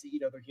right to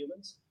eat other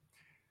humans?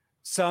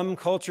 Some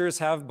cultures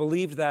have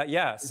believed that,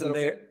 yes, and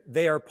okay?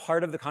 they are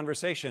part of the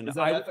conversation. Is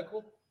that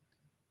ethical?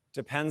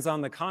 Depends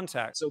on the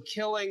context. So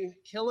killing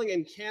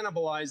and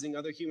cannibalizing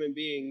other human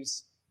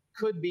beings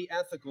could be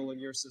ethical in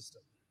your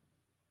system.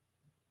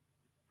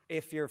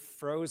 If you're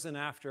frozen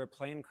after a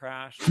plane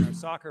crash and are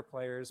soccer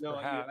players, no,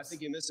 perhaps. I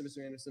think you missed it,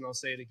 Mr. Anderson. I'll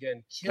say it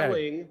again.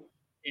 Killing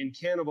and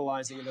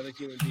cannibalizing another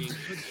human being.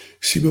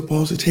 See, but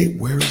pause the tape.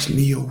 Where is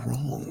Neo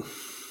wrong?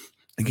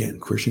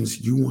 Again,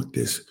 Christians, you want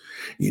this.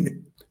 You know,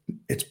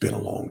 it's been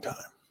a long time.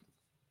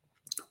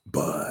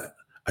 But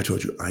I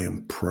told you, I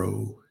am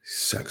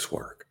pro-sex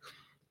work.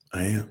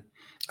 I am.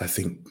 I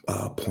think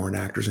porn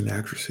actors and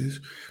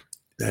actresses,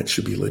 that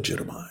should be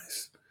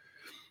legitimized,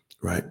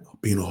 right?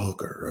 Being a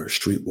hooker or a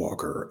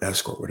streetwalker or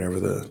escort,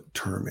 whatever the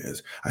term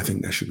is, I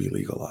think that should be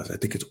legalized. I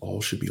think it all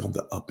should be on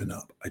the up and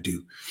up. I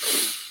do.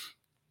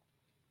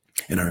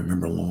 And I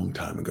remember a long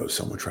time ago,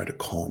 someone tried to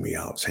call me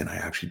out saying, I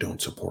actually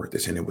don't support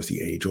this. And it was the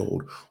age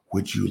old,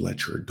 would you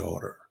let your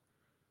daughter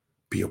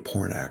be a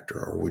porn actor,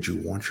 or would you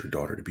want your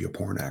daughter to be a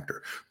porn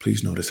actor?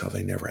 Please notice how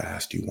they never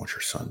asked, do you want your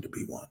son to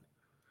be one?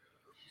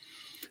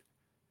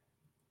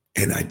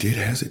 And I did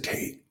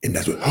hesitate. And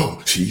that's what,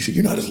 oh, see,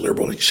 you're not as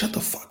liberal. Like, shut the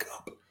fuck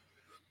up.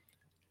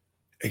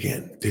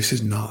 Again, this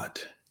is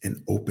not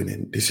an open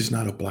and this is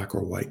not a black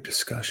or white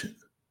discussion,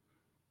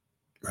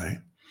 right?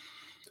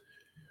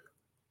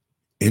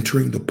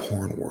 Entering the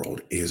porn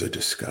world is a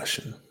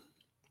discussion.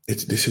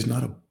 This is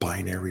not a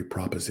binary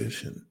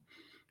proposition,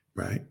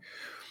 right?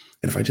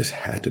 And if I just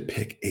had to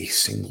pick a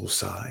single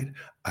side,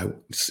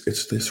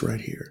 it's this right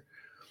here.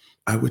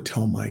 I would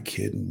tell my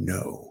kid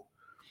no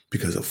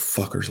because of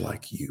fuckers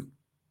like you.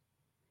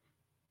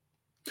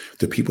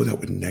 The people that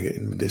would,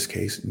 in this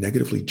case,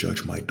 negatively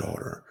judge my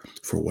daughter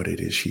for what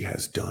it is she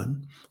has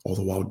done, all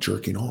the while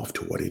jerking off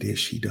to what it is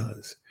she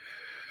does.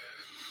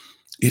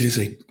 It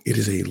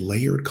is a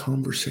layered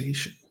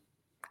conversation,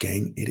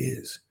 gang. It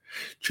is.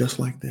 Just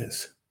like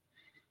this.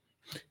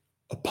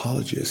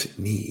 Apologists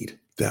need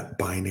that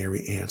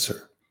binary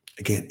answer.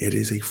 Again, it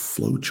is a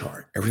flow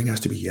chart. Everything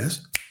has to be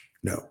yes,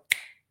 no.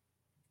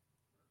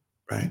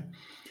 Right?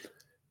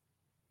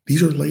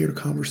 These are layered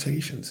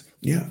conversations.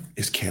 Yeah.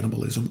 Is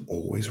cannibalism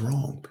always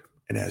wrong?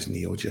 And as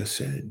Neil just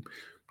said,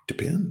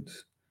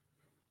 depends.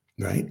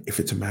 Right? If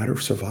it's a matter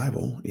of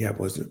survival, yeah,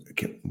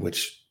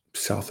 which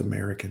South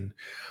American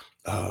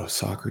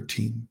soccer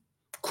team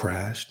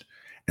crashed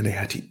and they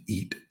had to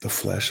eat the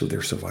flesh of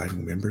their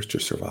surviving members to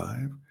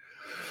survive.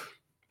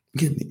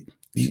 Again,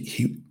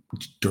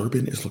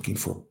 Durbin is looking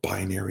for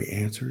binary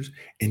answers,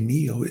 and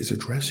Neo is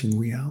addressing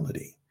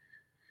reality.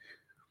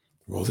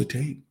 Roll the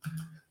tape.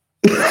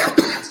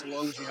 As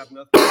long as you have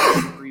nothing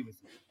to agree with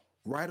you.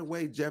 Right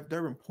away, Jeff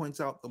Durbin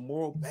points out the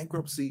moral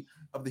bankruptcy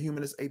of the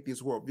humanist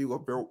atheist worldview,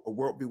 a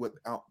worldview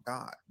without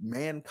God.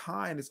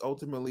 Mankind is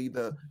ultimately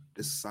the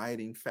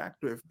deciding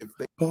factor. If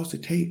they pause the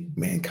tape,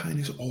 mankind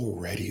is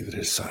already the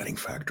deciding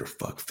factor.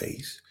 Fuck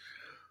face.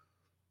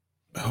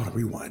 Hold on,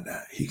 rewind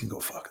that. He can go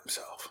fuck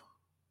himself.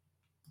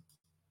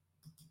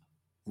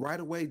 Right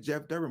away,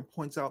 Jeff Durbin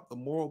points out the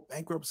moral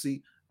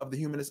bankruptcy of the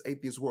humanist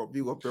atheist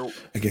worldview.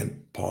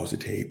 Again, pause the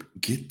tape.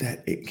 Get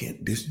that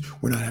again.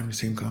 We're not having the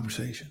same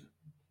conversation.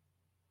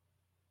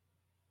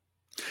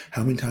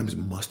 How many times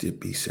must it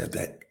be said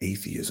that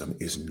atheism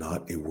is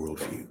not a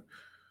worldview?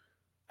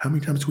 How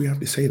many times do we have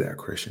to say that,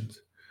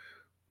 Christians?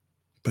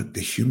 But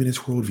the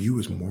humanist worldview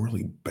is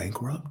morally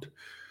bankrupt?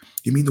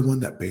 You mean the one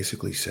that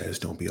basically says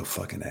don't be a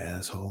fucking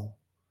asshole?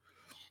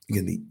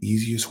 Again, the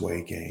easiest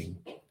way, gang,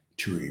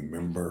 to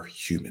remember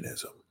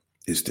humanism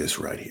is this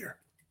right here.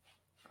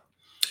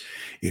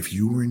 If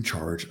you were in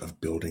charge of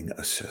building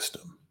a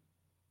system,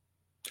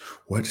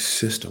 what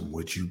system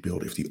would you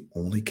build if the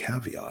only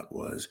caveat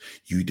was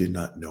you did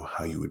not know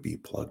how you would be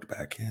plugged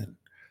back in?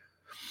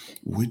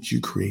 Would you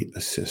create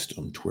a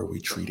system to where we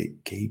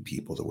treated gay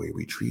people the way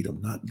we treat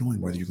them, not knowing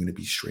whether you're going to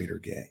be straight or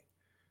gay?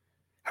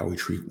 How we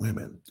treat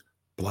women,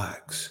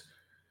 blacks,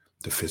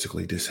 the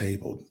physically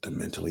disabled, the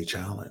mentally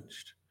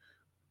challenged.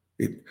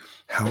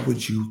 How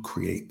would you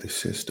create the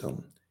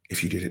system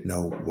if you didn't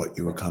know what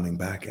you were coming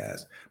back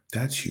as?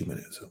 That's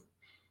humanism.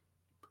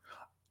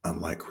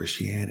 Unlike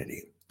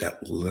Christianity,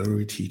 that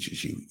literally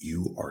teaches you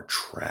you are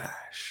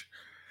trash.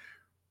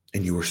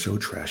 And you are so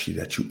trashy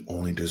that you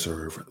only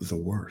deserve the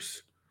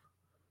worst.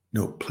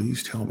 No,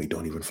 please tell me,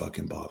 don't even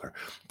fucking bother.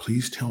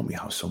 Please tell me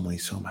how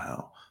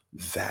somehow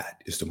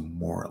that is the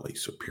morally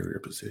superior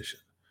position.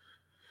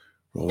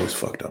 Roll this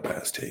fucked up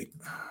ass tape.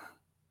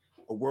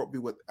 A worldview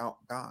without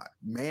God.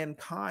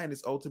 Mankind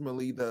is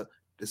ultimately the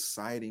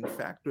deciding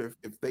factor.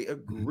 If they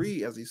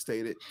agree, as he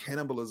stated,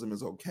 cannibalism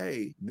is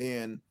okay,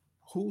 then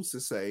who's to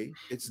say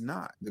it's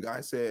not? The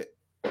guy said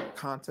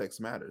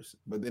context matters,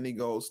 but then he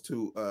goes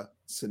to a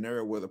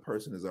scenario where the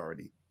person is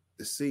already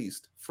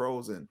deceased,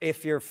 frozen.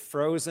 If you're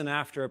frozen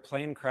after a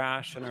plane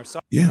crash and are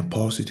yeah,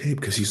 pause the tape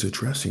because he's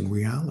addressing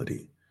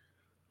reality.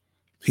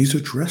 He's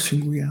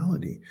addressing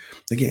reality.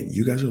 Again,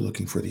 you guys are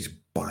looking for these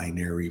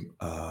binary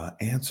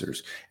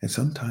answers, and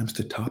sometimes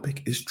the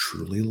topic is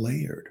truly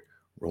layered.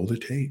 Roll the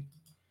tape.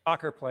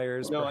 Soccer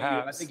players, no,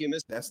 perhaps. I think you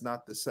missed. That's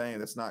not the same.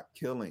 That's not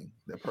killing.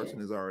 That person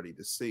is already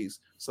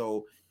deceased.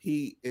 So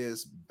he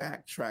is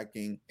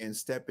backtracking and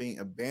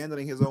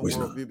abandoning his own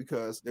worldview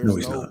because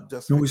there's no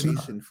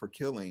justification for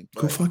killing.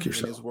 Go fuck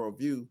yourself. In his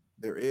worldview,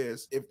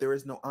 if there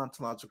is no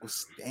ontological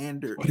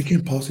standard. But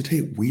again, pause the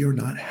tape. We are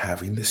not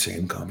having the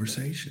same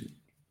conversation.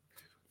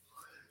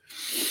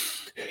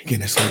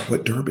 Again, it's like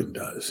what Durbin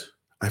does.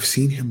 I've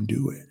seen him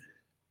do it.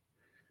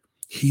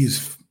 He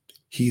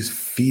is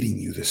feeding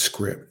you the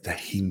script that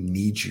he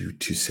needs you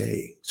to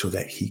say so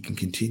that he can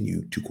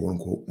continue to quote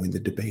unquote win the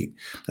debate.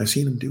 I've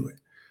seen him do it.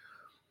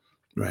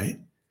 Right?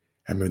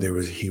 I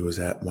remember he was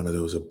at one of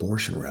those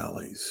abortion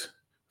rallies,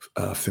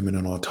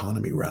 feminine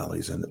autonomy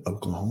rallies in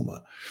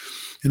Oklahoma.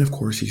 And of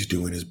course, he's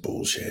doing his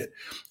bullshit.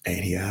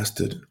 And he asked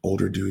the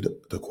older dude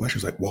the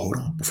questions like, well, hold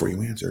on, before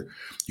you answer,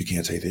 you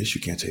can't say this,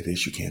 you can't say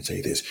this, you can't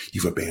say this.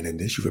 You've abandoned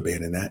this, you've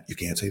abandoned that. You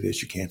can't say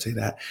this, you can't say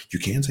that. You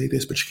can say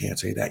this, but you can't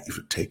say that.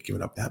 You've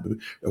given up that.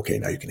 Okay,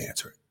 now you can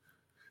answer it.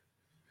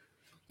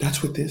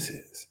 That's what this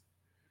is,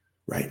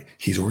 right?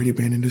 He's already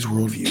abandoned his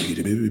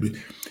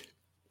worldview.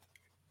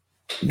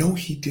 No,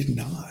 he did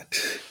not.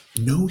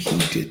 No, he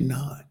did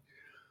not.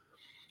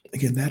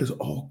 Again, that is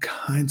all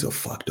kinds of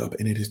fucked up,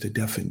 and it is the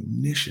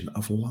definition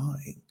of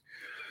lying.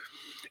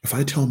 If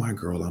I tell my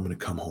girl I'm going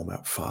to come home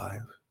at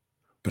 5,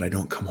 but I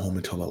don't come home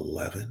until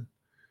 11,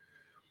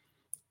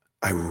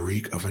 I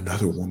reek of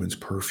another woman's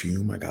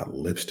perfume. I got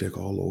lipstick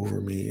all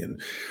over me,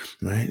 and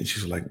right. And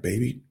she's like,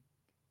 "Baby,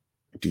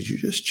 did you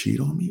just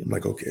cheat on me?" I'm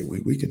like, "Okay,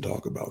 we can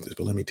talk about this,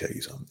 but let me tell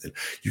you something.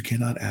 You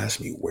cannot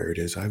ask me where it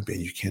is I've been.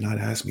 You cannot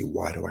ask me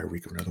why do I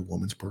reek of another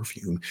woman's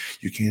perfume.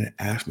 You can't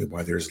ask me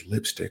why there's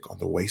lipstick on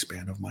the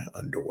waistband of my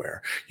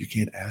underwear. You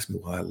can't ask me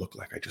why I look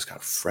like I just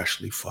got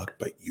freshly fucked,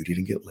 but you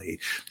didn't get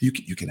laid. You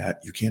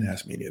can't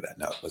ask me any of that.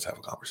 Now let's have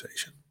a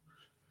conversation."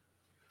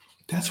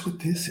 That's what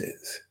this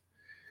is.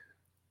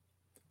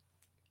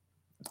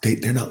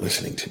 They're not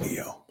listening to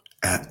Neo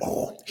at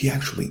all. He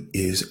actually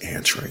is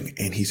answering,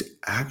 and he's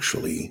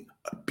actually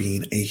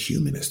being a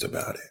humanist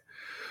about it.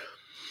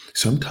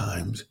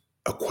 Sometimes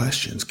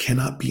questions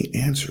cannot be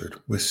answered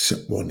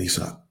with, well, at least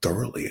not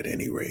thoroughly at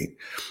any rate,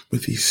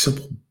 with these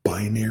simple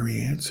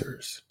binary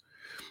answers.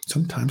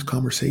 Sometimes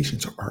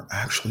conversations are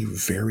actually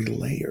very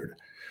layered.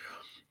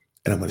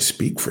 And I'm going to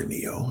speak for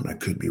Neo, and I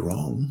could be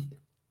wrong,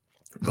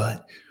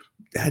 but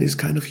that is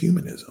kind of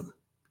humanism.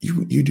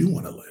 You do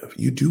want to live.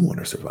 You do want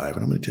to survive.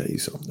 And I'm going to tell you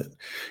something.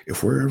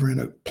 If we're ever in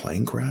a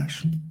plane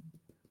crash,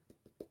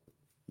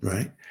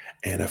 right?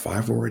 And if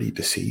I've already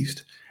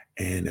deceased,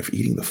 and if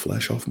eating the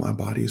flesh off my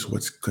body is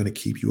what's going to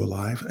keep you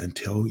alive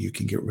until you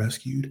can get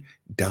rescued,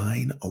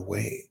 dine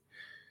away.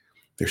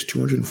 There's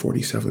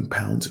 247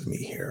 pounds of me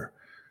here.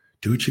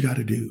 Do what you got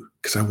to do,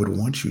 because I would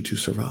want you to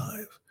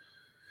survive.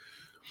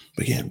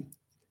 But again,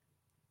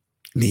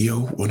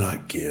 Neo will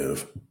not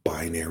give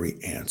binary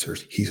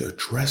answers. He's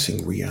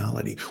addressing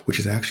reality, which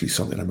is actually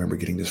something I remember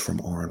getting this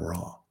from Aaron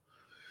Ra.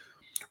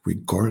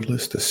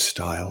 Regardless the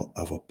style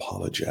of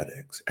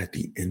apologetics, at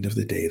the end of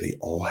the day, they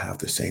all have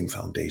the same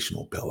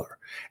foundational pillar,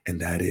 and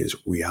that is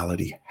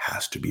reality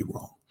has to be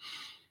wrong.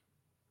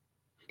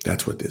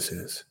 That's what this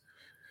is.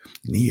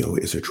 Neo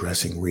is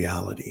addressing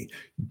reality.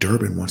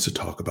 Durbin wants to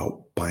talk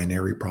about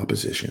binary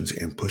propositions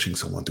and pushing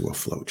someone through a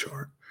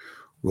flowchart.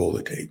 Roll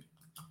the tape.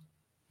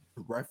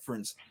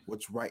 Reference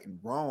what's right and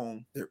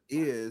wrong. There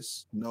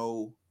is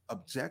no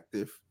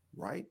objective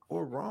right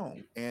or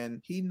wrong,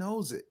 and he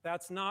knows it.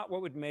 That's not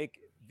what would make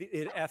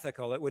it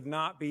ethical. It would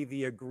not be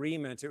the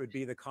agreement. It would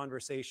be the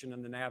conversation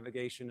and the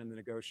navigation and the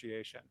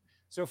negotiation.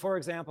 So, for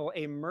example,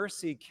 a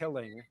mercy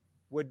killing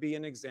would be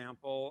an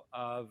example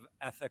of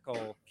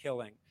ethical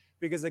killing,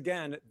 because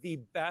again, the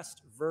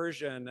best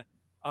version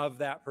of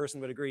that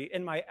person would agree.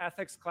 In my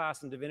ethics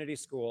class in divinity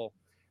school,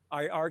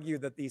 I argue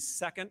that the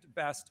second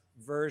best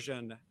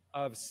version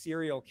of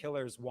serial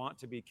killers want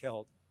to be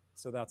killed.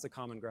 So that's a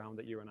common ground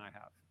that you and I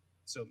have.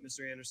 So,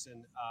 Mr.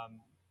 Anderson,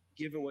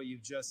 given what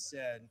you've just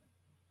said,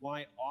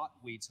 why ought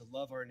we to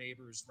love our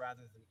neighbors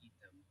rather than eat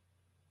them?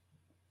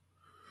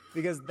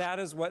 Because that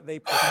is what they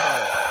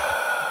prefer.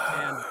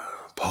 And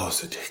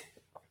pause the tape.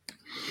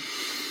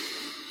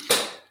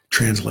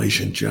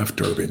 Translation: Jeff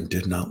Durbin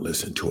did not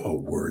listen to a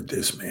word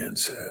this man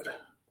said.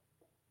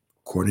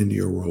 According to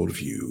your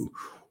worldview,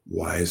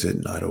 why is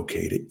it not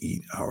okay to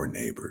eat our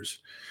neighbors?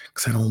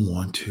 Because I don't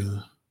want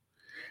to.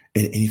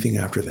 And anything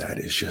after that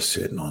is just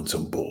sitting on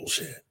some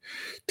bullshit.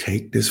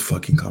 Take this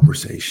fucking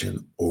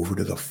conversation over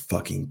to the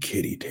fucking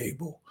kiddie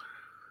table.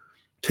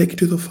 Take it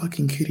to the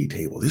fucking kiddie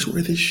table. This is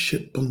where this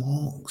shit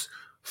belongs.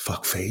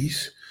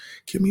 Fuckface.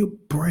 Give me a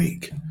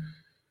break.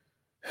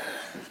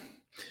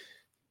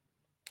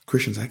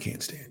 Christians, I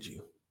can't stand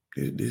you.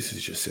 This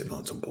is just sitting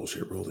on some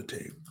bullshit. Roll the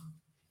tape.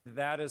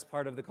 that is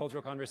part of the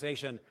cultural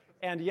conversation.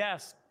 And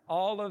yes,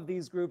 all of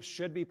these groups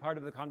should be part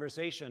of the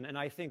conversation. And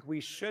I think we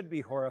should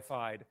be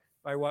horrified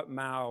by what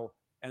Mao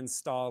and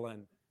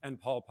Stalin and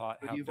Pol Pot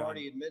have done. You've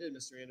already admitted,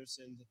 Mr.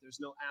 Anderson, that there's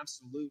no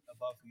absolute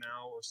above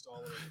Mao or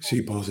Stalin. Or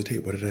See, pause the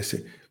tape. What did I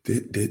say?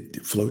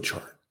 The flow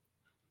chart,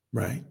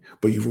 right?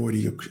 But you've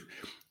already,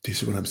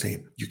 this is what I'm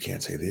saying. You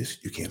can't say this.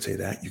 You can't say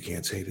that. You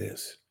can't say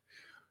this.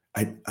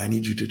 I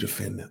need you to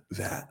defend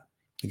that.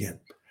 Again,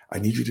 I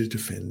need you to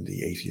defend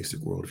the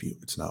atheistic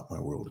worldview. It's not my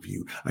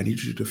worldview. I need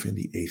you to defend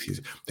the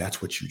atheist.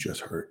 That's what you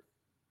just heard.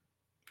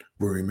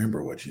 Well,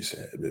 remember what you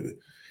said.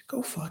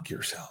 Go fuck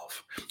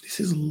yourself. This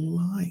is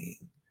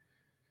lying.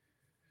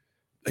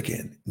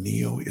 Again,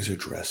 Neo is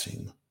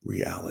addressing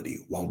reality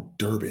while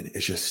Durbin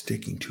is just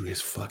sticking to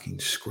his fucking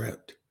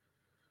script.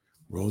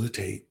 Roll the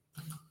tape.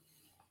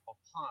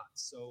 Pot.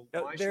 So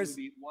why should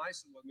we be?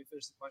 Let me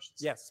finish the question.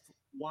 Yes.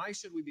 Why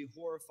should we be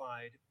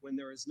horrified when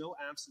there is no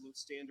absolute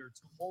standard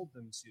to hold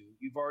them to?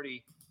 You've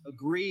already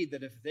agreed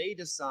that if they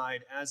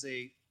decide as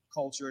a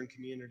culture and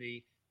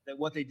community that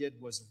what they did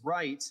was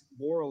right,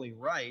 morally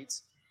right,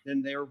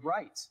 then they're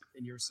right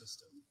in your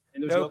system,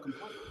 and there's no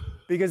complaint.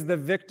 Because the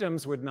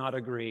victims would not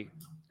agree.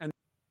 And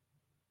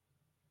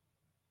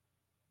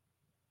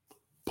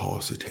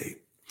pause the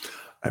tape.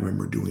 I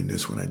remember doing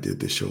this when I did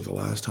this show the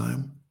last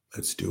time.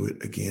 Let's do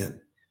it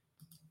again.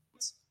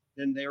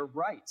 Then they're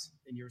right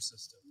in your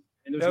system,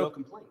 and there's no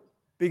complaint.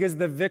 Because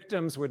the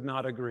victims would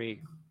not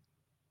agree.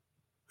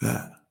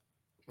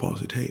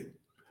 Pause the tape.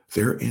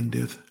 There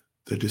endeth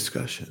the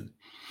discussion.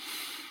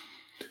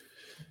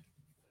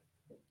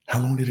 How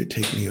long did it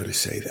take Neo to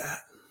say that?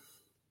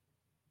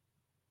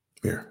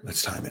 Here,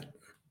 let's time it.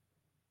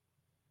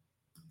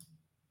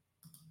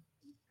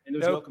 And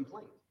there's no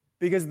complaint.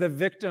 Because the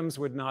victims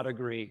would not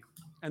agree.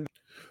 And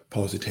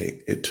pause the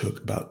tape. It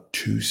took about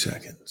 2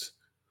 seconds.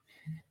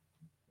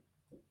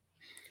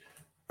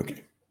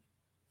 Okay.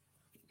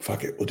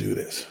 Fuck it. We'll do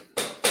this.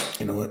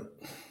 You know what?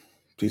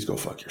 Please go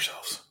fuck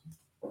yourselves.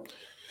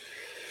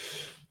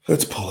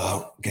 Let's pull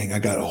out. Gang, I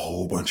got a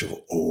whole bunch of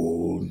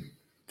old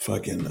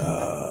fucking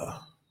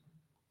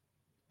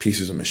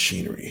pieces of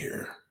machinery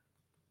here.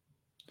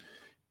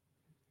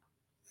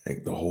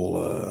 Like the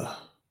whole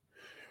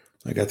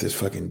I got this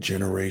fucking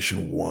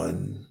Generation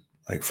 1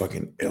 like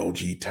fucking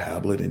LG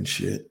tablet and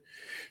shit.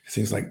 This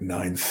thing's like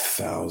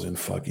 9,000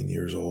 fucking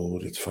years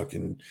old. It's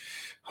fucking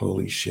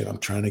holy shit. I'm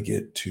trying to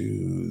get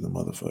to the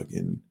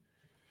motherfucking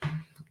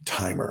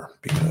timer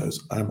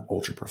because I'm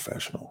ultra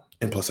professional.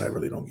 And plus I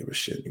really don't give a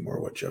shit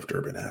anymore what Jeff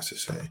Durbin has to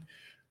say.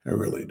 I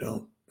really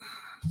don't.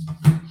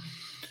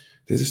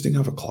 Does this thing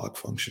have a clock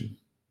function?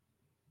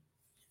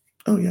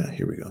 Oh yeah,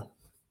 here we go.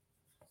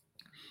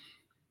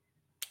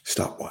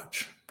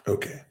 Stopwatch.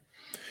 Okay.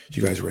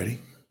 You guys ready?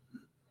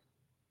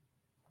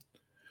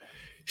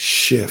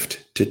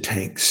 Shift to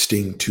tank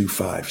Sting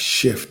 2.5.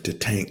 Shift to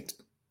tank.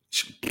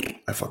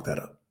 I fucked that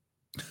up.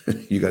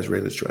 You guys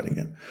ready? Let's try it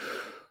again.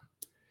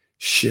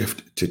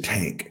 Shift to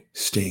tank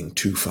Sting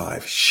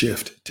 2.5.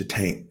 Shift to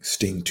tank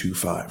Sting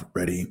 2.5.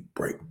 Ready?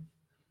 Break.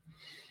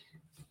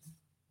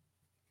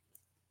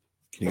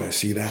 Can you guys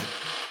see that?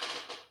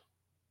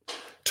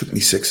 Took me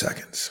 6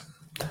 seconds.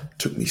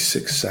 Took me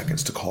 6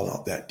 seconds to call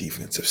out that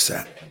defensive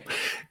set.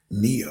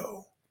 Neo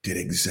did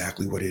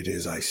exactly what it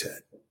is I said.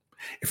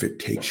 If it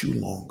takes you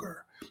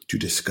longer to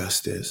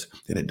discuss this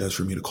than it does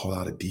for me to call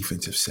out a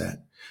defensive set,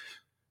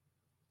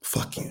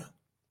 fuck you.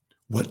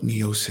 What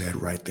Neo said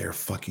right there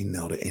fucking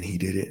nailed it, and he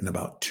did it in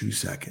about 2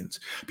 seconds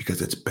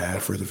because it's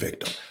bad for the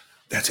victim.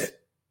 That's it.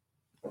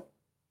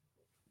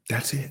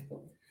 That's it.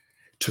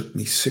 Took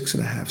me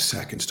 6.5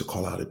 seconds to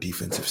call out a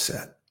defensive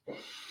set.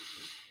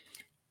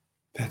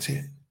 That's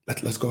it.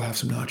 Let's go have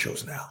some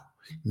nachos now.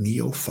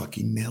 Neo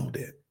fucking nailed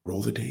it.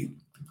 Roll the tape.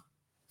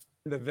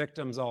 the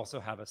victims also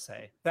have a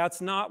say.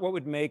 That's not what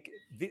would make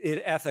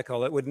it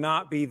ethical. It would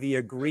not be the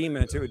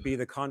agreement. It would be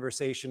the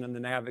conversation and the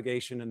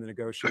navigation and the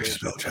negotiation.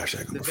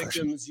 The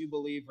victims, you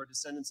believe, are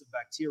descendants of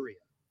bacteria.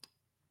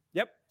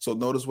 Yep. So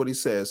notice what he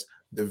says.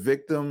 The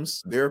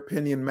victims, their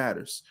opinion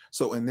matters.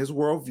 So in this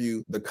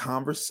worldview, the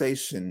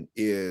conversation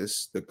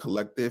is the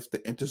collective, the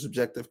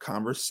intersubjective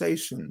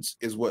conversations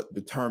is what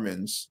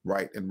determines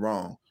right and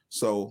wrong.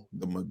 So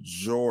the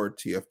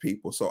majority of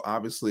people, so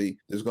obviously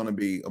there's going to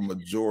be a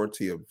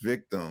majority of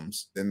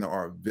victims than there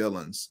are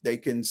villains. They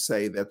can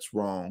say that's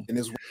wrong. And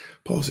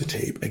pause the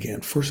tape again.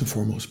 First and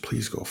foremost,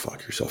 please go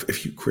fuck yourself.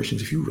 If you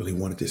Christians, if you really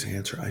wanted this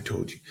answer, I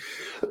told you.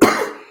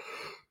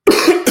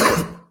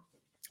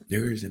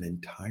 There is an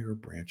entire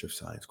branch of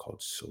science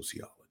called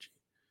sociology,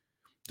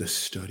 the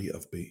study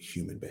of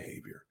human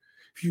behavior.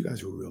 If you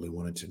guys really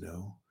wanted to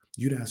know,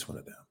 you'd ask one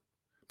of them.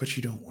 But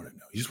you don't want to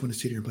know. You just want to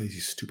sit here and play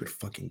these stupid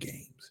fucking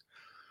games.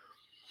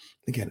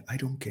 Again, I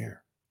don't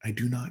care. I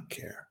do not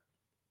care.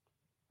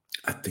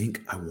 I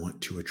think I want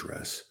to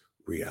address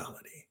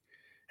reality.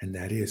 And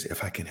that is,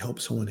 if I can help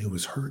someone who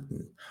is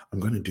hurting,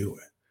 I'm going to do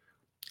it.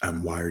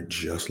 I'm wired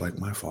just like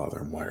my father.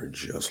 I'm wired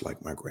just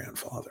like my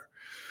grandfather.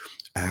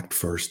 Act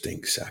first,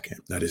 think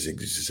second. That is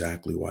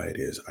exactly why it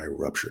is I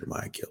ruptured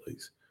my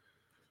Achilles.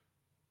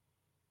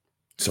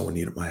 Someone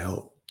needed my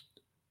help.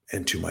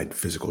 And to my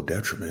physical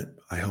detriment,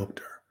 I helped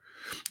her.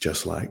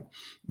 Just like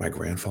my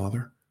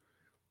grandfather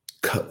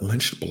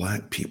lynched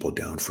black people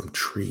down from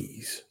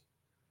trees.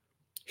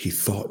 He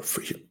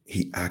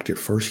acted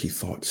first, he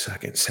thought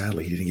second.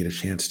 Sadly, he didn't get a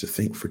chance to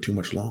think for too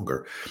much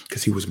longer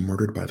because he was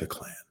murdered by the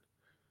Klan.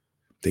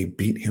 They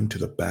beat him to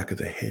the back of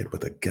the head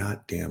with a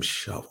goddamn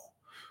shovel.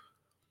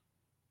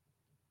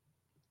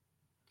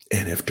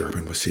 And if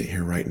Durbin was sitting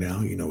here right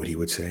now, you know what he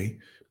would say?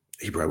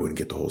 He probably wouldn't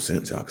get the whole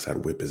sentence out because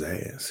I'd whip his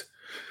ass.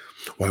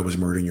 Why was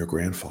murdering your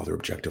grandfather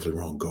objectively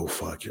wrong? Go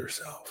fuck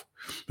yourself.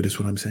 But it's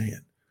what I'm saying.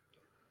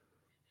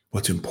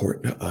 What's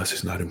important to us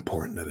is not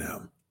important to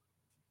them.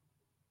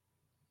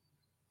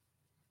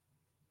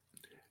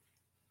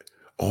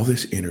 All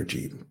this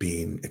energy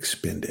being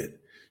expended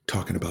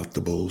talking about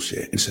the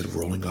bullshit instead of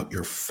rolling up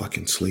your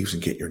fucking sleeves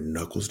and get your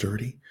knuckles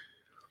dirty.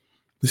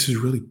 This is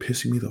really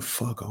pissing me the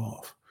fuck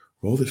off.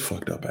 Roll this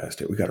fucked up ass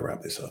tape. We got to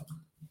wrap this up.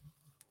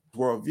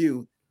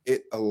 Worldview,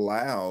 it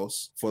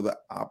allows for the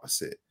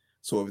opposite.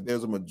 So if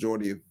there's a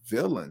majority of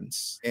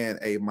villains and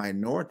a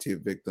minority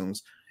of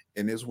victims,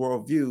 in this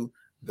worldview,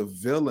 the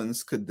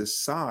villains could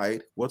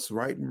decide what's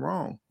right and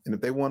wrong. And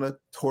if they want to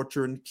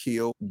torture and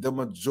kill the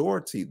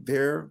majority,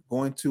 they're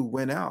going to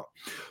win out.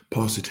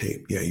 Pause the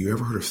tape. Yeah, you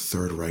ever heard of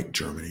Third Reich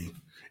Germany?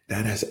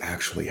 That has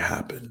actually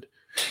happened.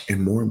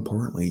 And more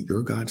importantly,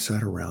 your God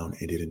sat around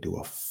and didn't do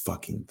a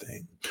fucking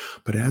thing.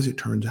 But as it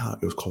turns out,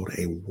 it was called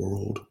a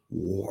world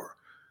war.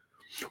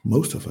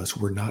 Most of us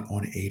were not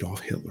on Adolf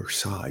Hitler's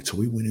side. So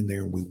we went in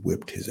there and we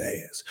whipped his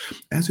ass.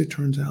 As it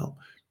turns out,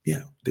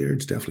 yeah,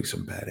 there's definitely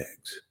some bad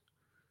eggs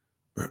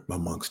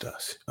amongst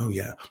us. Oh,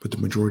 yeah. But the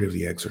majority of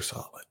the eggs are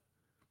solid.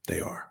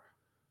 They are.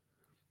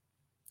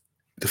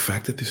 The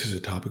fact that this is a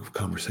topic of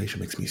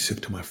conversation makes me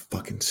sick to my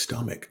fucking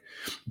stomach.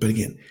 But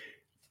again,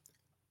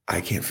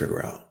 I can't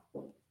figure out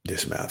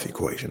this math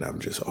equation. I'm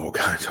just all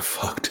kinds of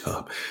fucked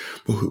up.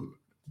 But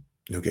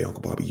okay,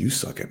 Uncle Bobby, you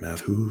suck at math.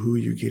 Who are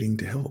you getting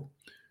to help?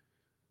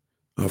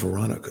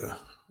 Veronica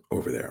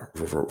over there.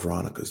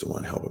 Veronica's the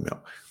one helping me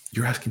out.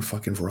 You're asking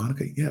fucking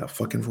Veronica? Yeah,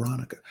 fucking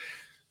Veronica.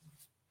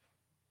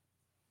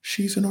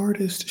 She's an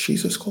artist.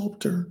 She's a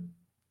sculptor.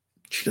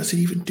 She doesn't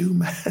even do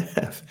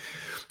math.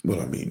 Well,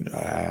 I mean,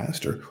 I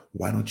asked her,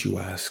 why don't you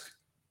ask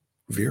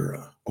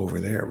Vera over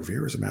there?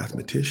 Vera's a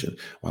mathematician.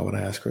 Why would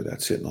I ask her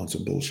that, sitting on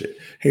some bullshit?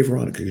 Hey,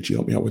 Veronica, could you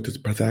help me out with this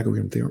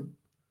Pythagorean theorem?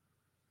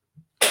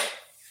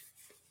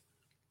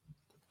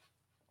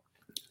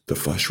 The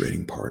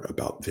frustrating part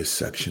about this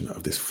section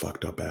of this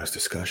fucked up ass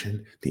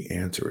discussion, the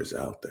answer is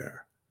out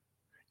there.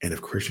 And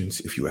if Christians,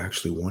 if you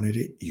actually wanted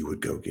it, you would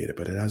go get it.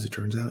 But as it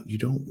turns out, you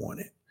don't want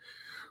it.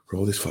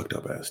 Roll this fucked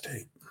up ass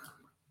tape.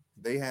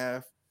 They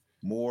have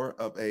more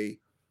of a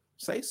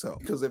say so,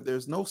 because if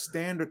there's no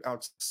standard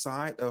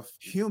outside of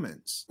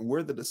humans,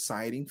 we're the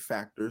deciding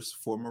factors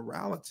for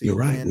morality. You're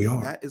right, and we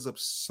are. That is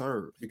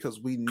absurd, because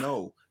we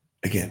know.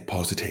 Again,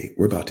 pause the tape.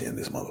 We're about to end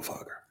this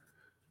motherfucker.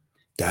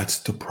 That's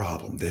the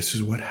problem. This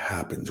is what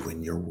happens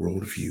when your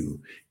worldview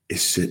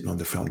is sitting on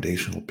the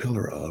foundational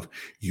pillar of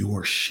you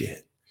are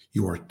shit.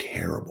 You are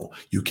terrible.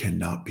 You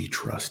cannot be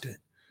trusted.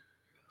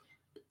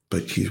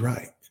 But he's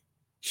right.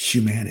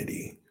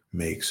 Humanity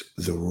makes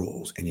the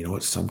rules. And you know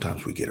what?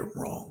 Sometimes we get it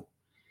wrong.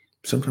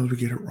 Sometimes we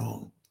get it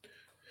wrong.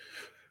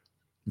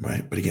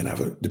 Right? But again,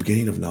 the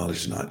beginning of knowledge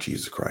is not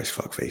Jesus Christ,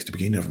 fuckface. The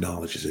beginning of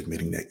knowledge is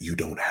admitting that you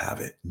don't have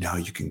it. Now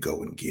you can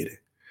go and get it.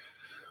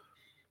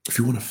 If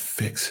you want to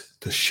fix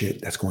the shit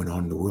that's going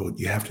on in the world,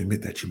 you have to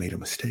admit that you made a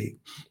mistake.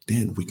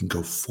 Then we can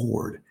go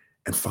forward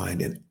and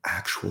find an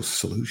actual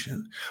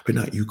solution. But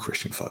not you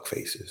Christian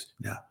fuckfaces.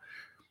 Now,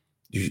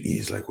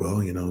 he's like,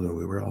 well, you know,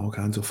 we were all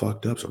kinds of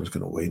fucked up, so I'm just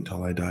going to wait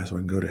until I die so I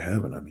can go to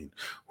heaven. I mean,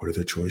 what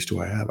other choice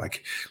do I have?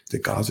 The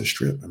Gaza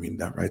Strip, I mean,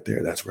 that right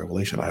there, that's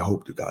revelation. I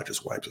hope that God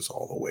just wipes us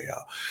all the way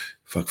out.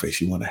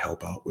 Fuckface, you want to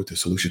help out with the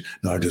solution?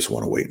 No, I just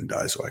want to wait and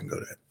die so I can go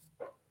to heaven.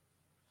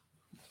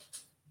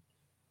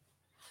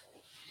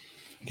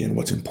 Again,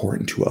 what's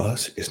important to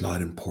us is not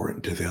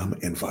important to them,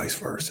 and vice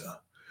versa.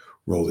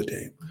 Roll the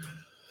tape.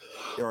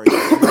 There are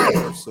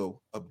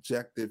universal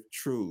objective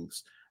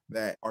truths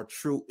that are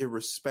true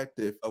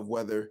irrespective of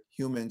whether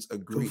humans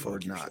agree or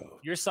not.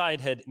 Your side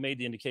had made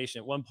the indication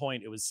at one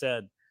point, it was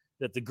said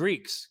that the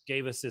Greeks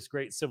gave us this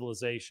great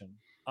civilization.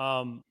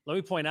 Let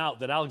me point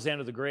out that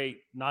Alexander the Great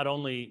not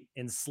only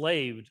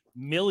enslaved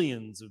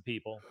millions of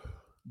people,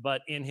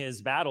 but in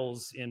his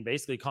battles in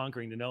basically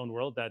conquering the known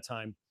world at that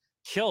time,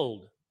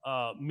 killed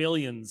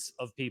millions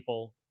of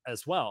people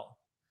as well.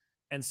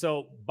 And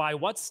so by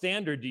what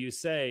standard do you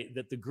say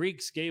that the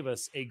Greeks gave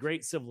us a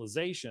great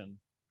civilization,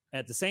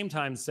 at the same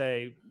time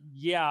say,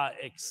 yeah,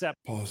 except...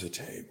 Pause the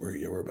tape.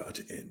 We're about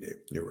to end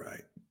it. You're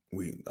right.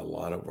 A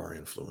lot of our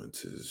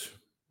influences,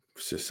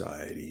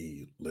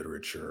 society,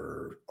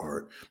 literature,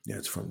 art, yeah,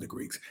 it's from the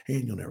Greeks.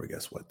 And you'll never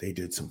guess what? They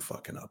did some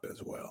fucking up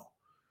as well.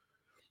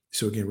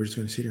 So again, we're just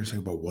going to sit here and say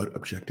about what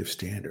objective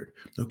standard.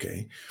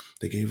 Okay,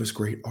 they gave us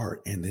great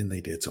art, and then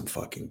they did some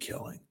fucking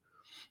killing.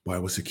 Why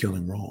was the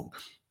killing wrong?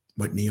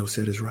 What Neo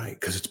said is right,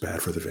 because it's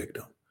bad for the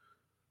victim.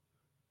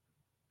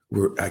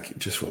 I can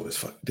just roll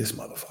this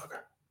motherfucker.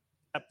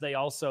 They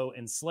also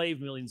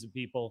enslaved millions of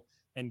people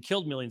and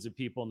killed millions of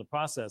people in the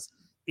process.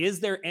 Is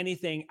there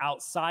anything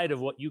outside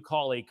of what you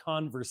call a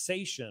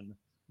conversation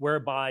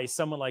whereby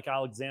someone like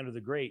Alexander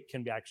the Great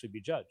can actually be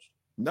judged?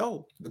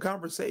 No, the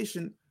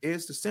conversation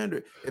is the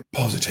standard.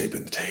 Pause the tape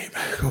in the tape.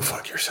 Go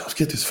fuck yourselves.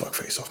 Get this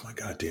fuckface off my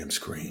goddamn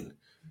screen.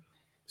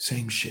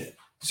 Same shit,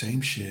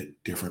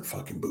 different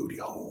fucking booty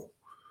hole.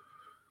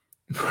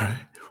 Right?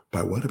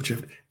 By what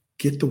objective?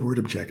 Get the word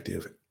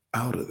objective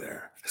out of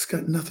there. It's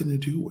got nothing to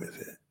do with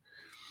it.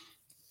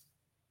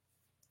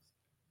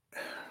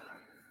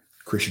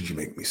 Christians, you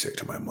make me sick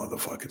to my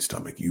motherfucking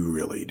stomach. You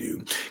really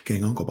do.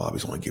 Gang, Uncle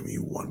Bobby's only giving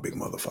you one big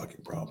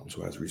motherfucking problem.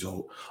 So as a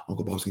result,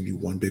 Uncle Bob's giving you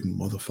one big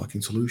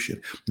motherfucking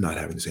solution. Not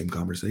having the same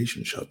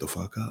conversation. Shut the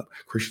fuck up.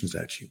 Christians,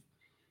 that's you.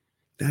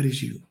 That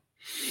is you.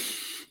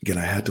 Again,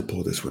 I had to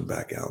pull this one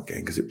back out,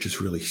 gang, because it just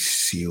really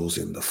seals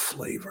in the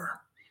flavor.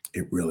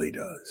 It really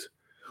does.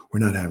 We're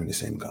not having the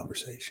same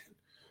conversation.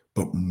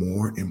 But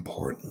more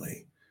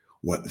importantly,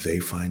 what they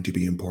find to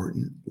be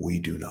important, we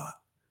do not.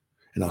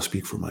 And I'll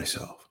speak for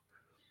myself.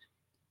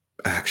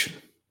 Action,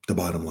 the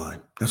bottom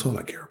line. That's all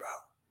I care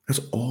about.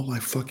 That's all I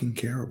fucking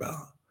care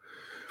about.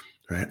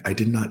 Right? I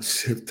did not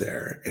sit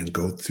there and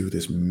go through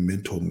this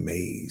mental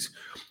maze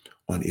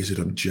on is it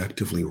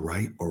objectively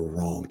right or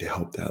wrong to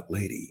help that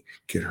lady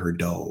get her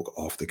dog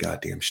off the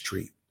goddamn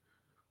street.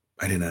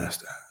 I didn't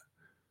ask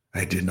that.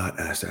 I did not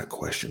ask that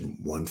question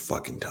one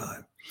fucking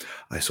time.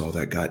 I saw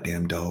that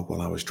goddamn dog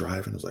while I was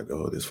driving. I was like,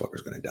 oh, this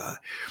fucker's going to die.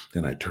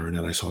 Then I turned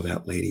and I saw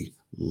that lady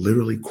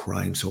literally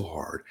crying so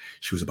hard,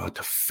 she was about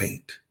to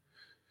faint.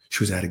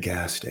 She was at a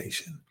gas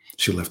station.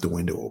 She left the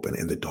window open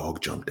and the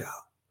dog jumped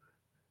out.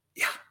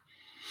 Yeah.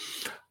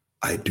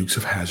 I Dukes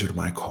of Hazzard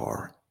my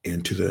car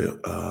into the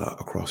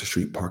across the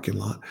street parking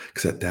lot,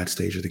 because at that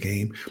stage of the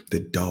game, the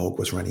dog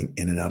was running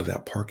in and out of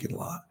that parking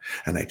lot.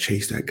 And I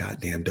chased that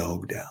goddamn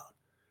dog down.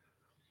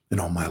 And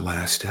on my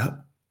last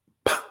step,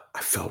 I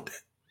felt it.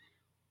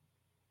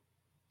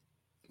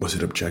 Was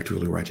it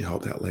objectively right to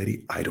help that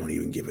lady? I don't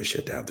even give a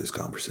shit to have this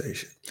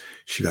conversation.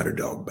 She got her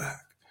dog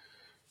back.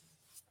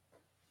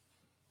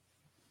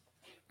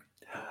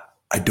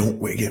 I don't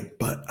wig it,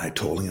 but I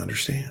totally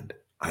understand.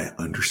 I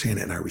understand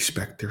it and I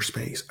respect their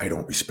space. I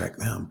don't respect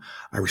them.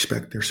 I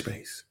respect their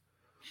space.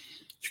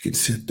 You can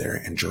sit there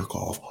and jerk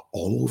off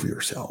all over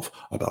yourself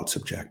about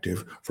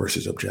subjective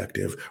versus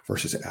objective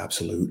versus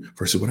absolute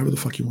versus whatever the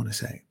fuck you want to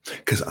say.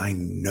 Because I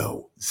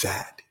know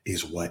that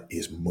is what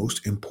is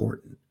most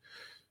important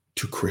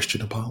to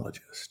Christian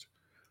apologists.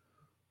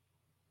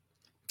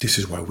 This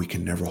is why we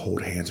can never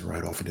hold hands and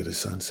ride off into the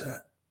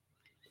sunset.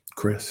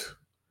 Chris,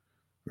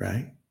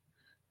 right?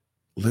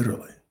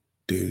 Literally,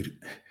 dude,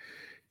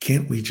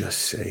 can't we just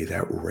say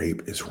that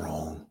rape is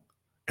wrong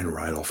and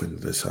ride off into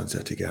the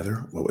sunset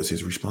together? What was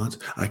his response?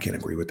 I can't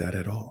agree with that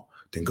at all.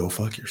 Then go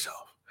fuck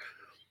yourself.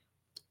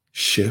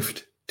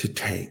 Shift to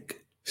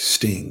tank,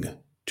 sting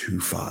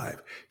 2-5.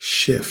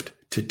 Shift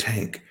to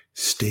tank,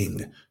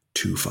 sting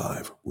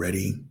 2-5.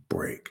 Ready,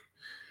 break.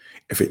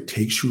 If it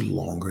takes you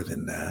longer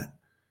than that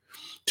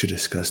to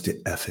discuss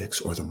the ethics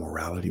or the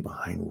morality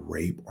behind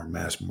rape or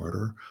mass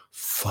murder,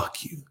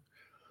 fuck you.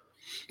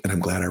 And I'm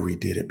glad I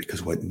redid it,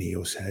 because what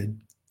Neo said,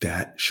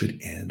 that should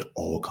end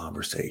all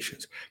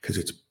conversations, because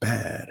it's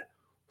bad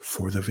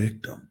for the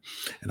victim.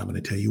 And I'm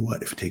going to tell you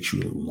what, if it takes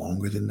you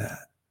longer than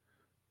that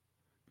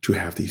to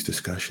have these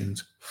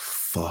discussions,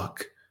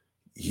 fuck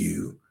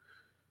you.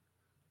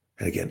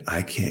 And again,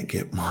 I can't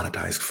get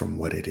monetized from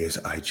what it is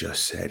I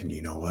just said. And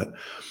you know what?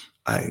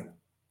 I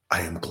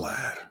am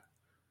glad.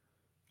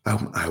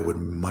 I would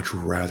much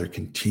rather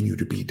continue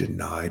to be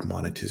denied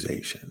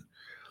monetization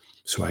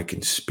so I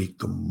can speak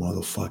the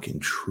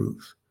motherfucking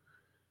truth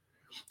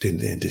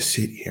than to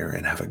sit here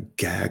and have a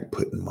gag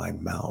put in my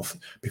mouth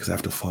because I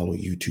have to follow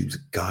YouTube's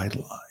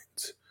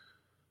guidelines.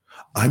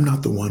 I'm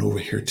not the one over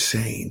here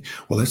saying,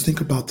 well, let's think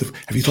about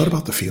have you thought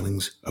about the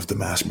feelings of the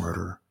mass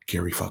murderer,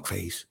 Gary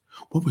Fuckface?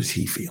 What was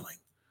he feeling?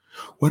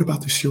 What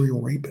about the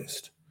serial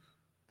rapist?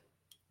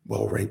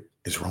 Well, rape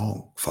is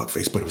wrong,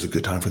 fuckface, but it was a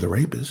good time for the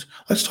rapist.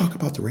 Let's talk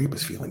about the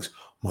rapist feelings.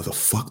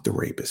 Motherfuck the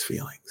rapist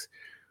feelings.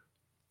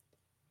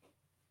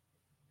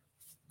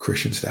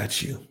 Christians,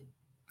 that's you.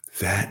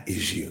 That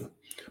is you.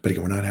 But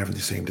again, we're not having the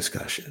same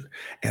discussion.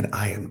 And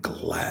I am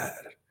glad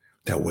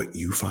that what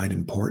you find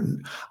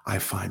important, I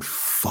find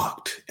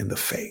fucked in the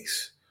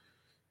face.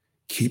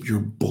 Keep your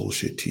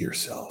bullshit to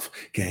yourself.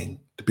 Gang,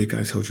 the big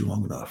guy's held you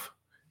long enough.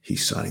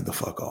 He's signing the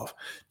fuck off.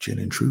 Gin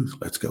and Truth,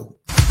 let's go.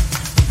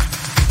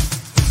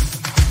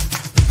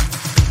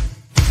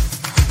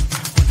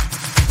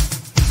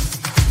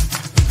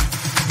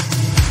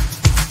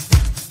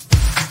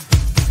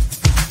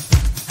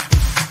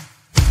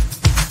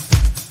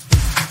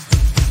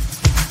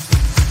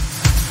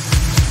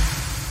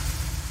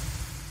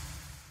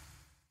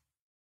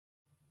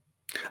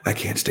 I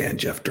can't stand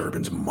Jeff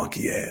Durbin's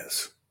monkey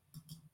ass.